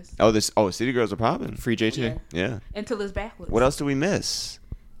 Yes. City Girls are popping. Free JT. Yeah. Yeah. Until it's backwards. What else do we miss?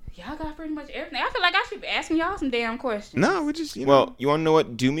 Y'all got pretty much everything. I feel like I should be asking y'all some damn questions. No, we just, Well, you want to know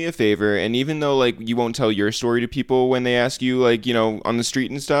what? Do me a favor, and even though like you won't tell your story to people when they ask you, like, on the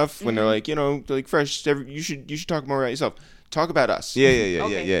street and stuff, when they're like, like, Fresh, you should talk more about yourself. Talk about us. Yeah.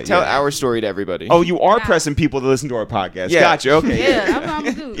 Okay. Tell our story to everybody. Oh, you are Wow. pressing people to listen to our podcast. Yeah. Gotcha. Okay. Yeah, that's what I'm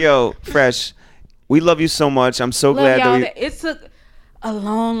gonna do. Yo, Fresh, we love you so much. I'm so Love glad y'all. that we. It took a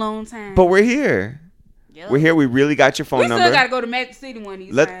long, long time. But we're here. Yep. We're here. We really got your phone We still number. gotta go to Magic City one of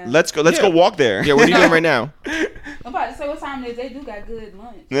these times. Let's go. Let's Yeah. go walk there. Yeah, what are you doing right now? I'm about to say what time it is. They do got good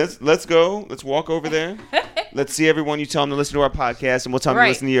lunch. Let's go. Let's walk over there. Let's see everyone. You tell them to listen to our podcast, and we'll tell them Right.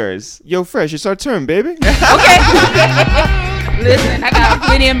 to listen to yours. Yo, Fresh, it's our turn, baby. Okay. Listen, I got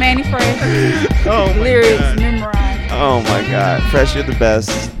plenty of Manny Fresh lyrics memorized. Oh my God, Fresh, you're the best.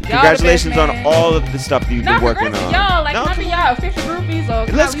 Congratulations best, on man. all of the stuff that you've No, been working congrats on. to y'all. Like, No, none of y'all official groupies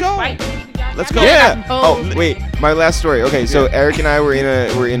or Let's y'all go. fight. Let's Y'all go. got Yeah. composed. Oh, wait. My last story. Okay, so Eric and I were in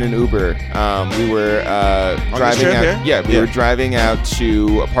an Uber. We were driving trip out. here? Yeah, we Yeah. were driving out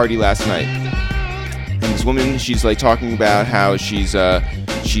to a party last night. And this woman, she's like talking about how she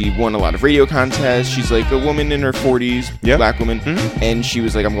won a lot of radio contests. She's like a woman in her 40s, black woman. Mm-hmm. And she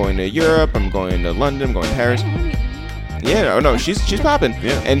was like, I'm going to Europe, I'm going to London, I'm going to Paris. Yeah, no, she's popping.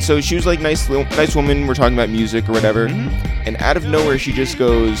 Yeah. And so she was like, nice woman. We're talking about music or whatever. Mm-hmm. And out of nowhere, she just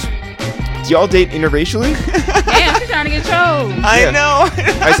goes, do y'all date interracially? Damn, she's trying to get chose. I know.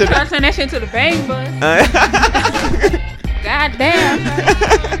 I said, trying to turn that shit to the bang bus. God damn.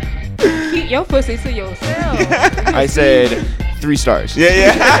 Keep your pussy to yourself. I said 3 stars.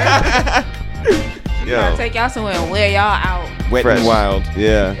 Yeah. Yo. Take y'all somewhere and wear y'all out. Wet and wild.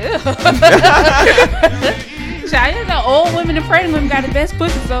 Yeah. Child, the old women and pregnant women got the best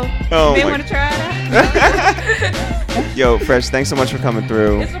pussy, so they want to try it out. Yo, Fresh, thanks so much for coming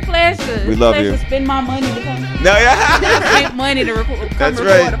through. It's a pleasure. We love you. Spend my money to come. No, yeah. I spent money to record the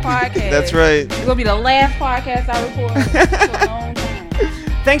podcast. That's right. It's gonna be the last podcast I record for a long time.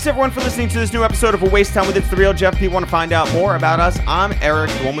 Thanks everyone for listening to this new episode of A Waste Time with It's the Real. Jeff, if you want to find out more about us, I'm Eric,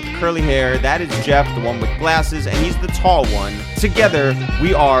 the one with the curly hair. That is Jeff, the one with glasses, and he's the tall one. Together,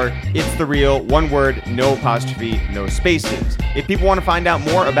 we are It's the Real. One word, no apostrophe, no spaces. If people want to find out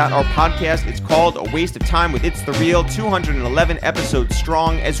more about our podcast, it's called A Waste of Time with It's the Real, 211 episodes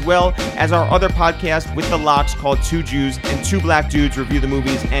strong, as well as our other podcast with the locks called Two Jews and Two Black Dudes Review the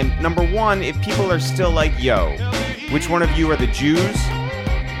Movies. And number one, if people are still like, yo, which one of you are the Jews?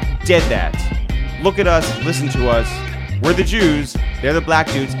 Dead that. Look at us, listen to us. We're the Jews, they're the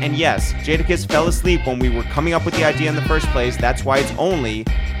black dudes, and yes, Jadakiss fell asleep when we were coming up with the idea in the first place. That's why it's only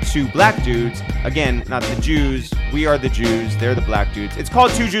 2 black dudes. Again, not the Jews. We are the Jews, they're the black dudes. It's called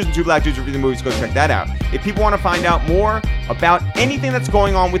Two Jews and Two Black Dudes Review the Movies. Go check that out. If people want to find out more about anything that's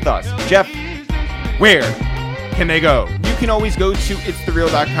going on with us, Jeff, where can they go? You can always go to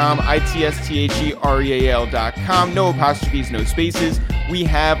itsthereal.com, itsthereal.com. No apostrophes, no spaces. We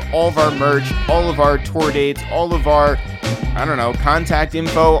have all of our merch, all of our tour dates, all of our, contact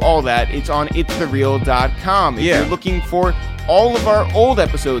info, all that. It's on itsthereal.com. If you're looking for all of our old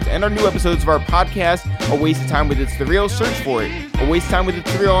episodes and our new episodes of our podcast, A Waste of Time with It's the Real, search for it. A Waste of Time with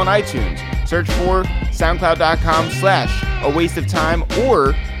It's the Real on iTunes. Search for soundcloud.com/A Waste of Time,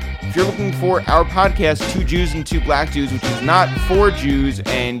 or if you're looking for our podcast, Two Jews and Two Black Dudes, which is not 4 Jews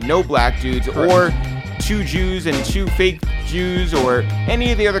and no black dudes, or 2 Jews and 2 fake Jews, or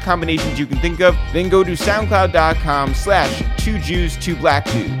any of the other combinations you can think of, then go to soundcloud.com/2 Jews, 2 Black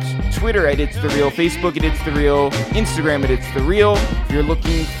Dudes. Twitter at It's The Real, Facebook at It's The Real, Instagram at It's The Real. If you're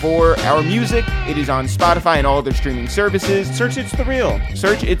looking for our music, it is on Spotify and all other streaming services. Search It's The Real.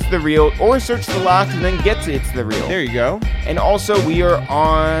 Search It's The Real, or search The Locks and then get to It's The Real. There you go. And also, we are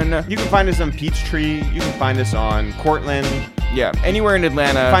on... You can find us on Peachtree. You can find us on Cortland. Yeah, anywhere in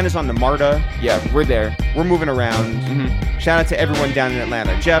Atlanta. Find us on the MARTA. Yeah, we're there. We're moving around. Mm-hmm. Shout out to everyone down in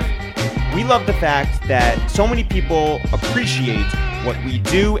Atlanta. Jeff, we love the fact that so many people appreciate what we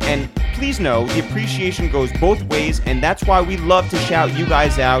do, and please know the appreciation goes both ways, and that's why we love to shout you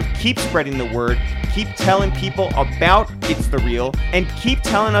guys out. Keep spreading the word. Keep telling people about It's The Real, and keep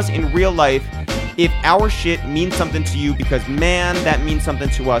telling us in real life if our shit means something to you, because man, that means something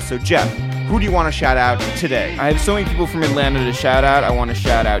to us. So Jeff, who do you want to shout out today? I have so many people from Atlanta to shout out. I want to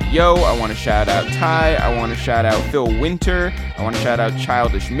shout out Yo. I want to shout out Ty. I want to shout out Phil Winter. I want to shout out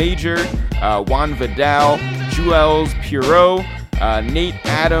Childish Major, Juan Vidal, Juels Puro, Nate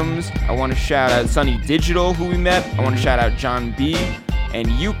Adams. I want to shout out Sunny Digital, who we met. I want to shout out John B. and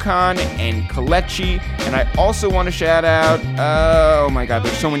Yukon and Kalechi. And I also want to shout out, oh my God,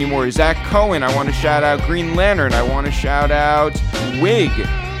 there's so many more. Zach Cohen. I want to shout out Green Lantern. I want to shout out Wig,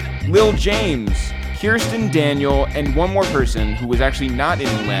 Lil James, Kirsten Daniel, and one more person who was actually not in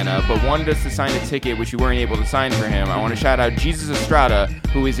Atlanta but wanted us to sign a ticket, which we weren't able to sign for him. I want to shout out Jesus Estrada,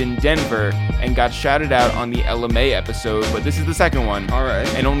 who is in Denver and got shouted out on the LMA episode, but this is the second one. All right.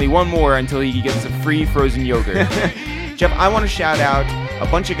 And only one more until he gets a free frozen yogurt. Jeff, I want to shout out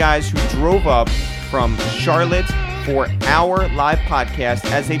a bunch of guys who drove up from Charlotte for our live podcast,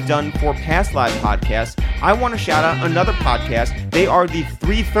 as they've done for past live podcasts. I want to shout out another podcast. They are the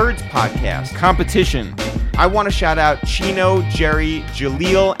 3/3 podcast. Competition. I want to shout out Chino, Jerry,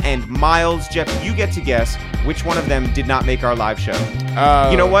 Jaleel, and Miles. Jeff, you get to guess which one of them did not make our live show.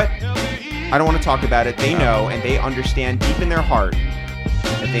 You know what? I don't want to talk about it. They know, and they understand deep in their heart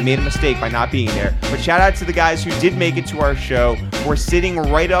that they made a mistake by not being there. But shout out to the guys who did make it to our show, for sitting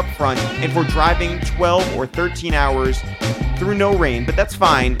right up front, and for driving 12 or 13 hours through no rain. But that's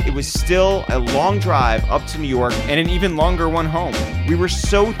fine. It was still a long drive up to New York, and an even longer one home. We were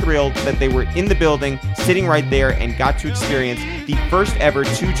so thrilled that they were in the building, sitting right there, and got to experience the first ever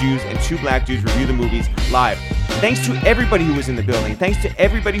 2 Jews and 2 Black Dudes Review the Movies live. Thanks to everybody who was in the building. Thanks to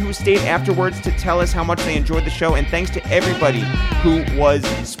everybody who stayed afterwards to tell us how much they enjoyed the show. And thanks to everybody who was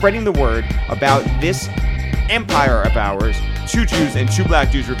spreading the word about this empire of ours. Two Jews and two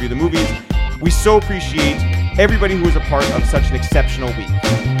Black Dudes review the movies. We so appreciate everybody who was a part of such an exceptional week.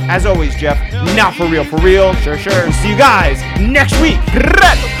 As always, Jeff, not for real, for real. Sure. We'll see you guys next week.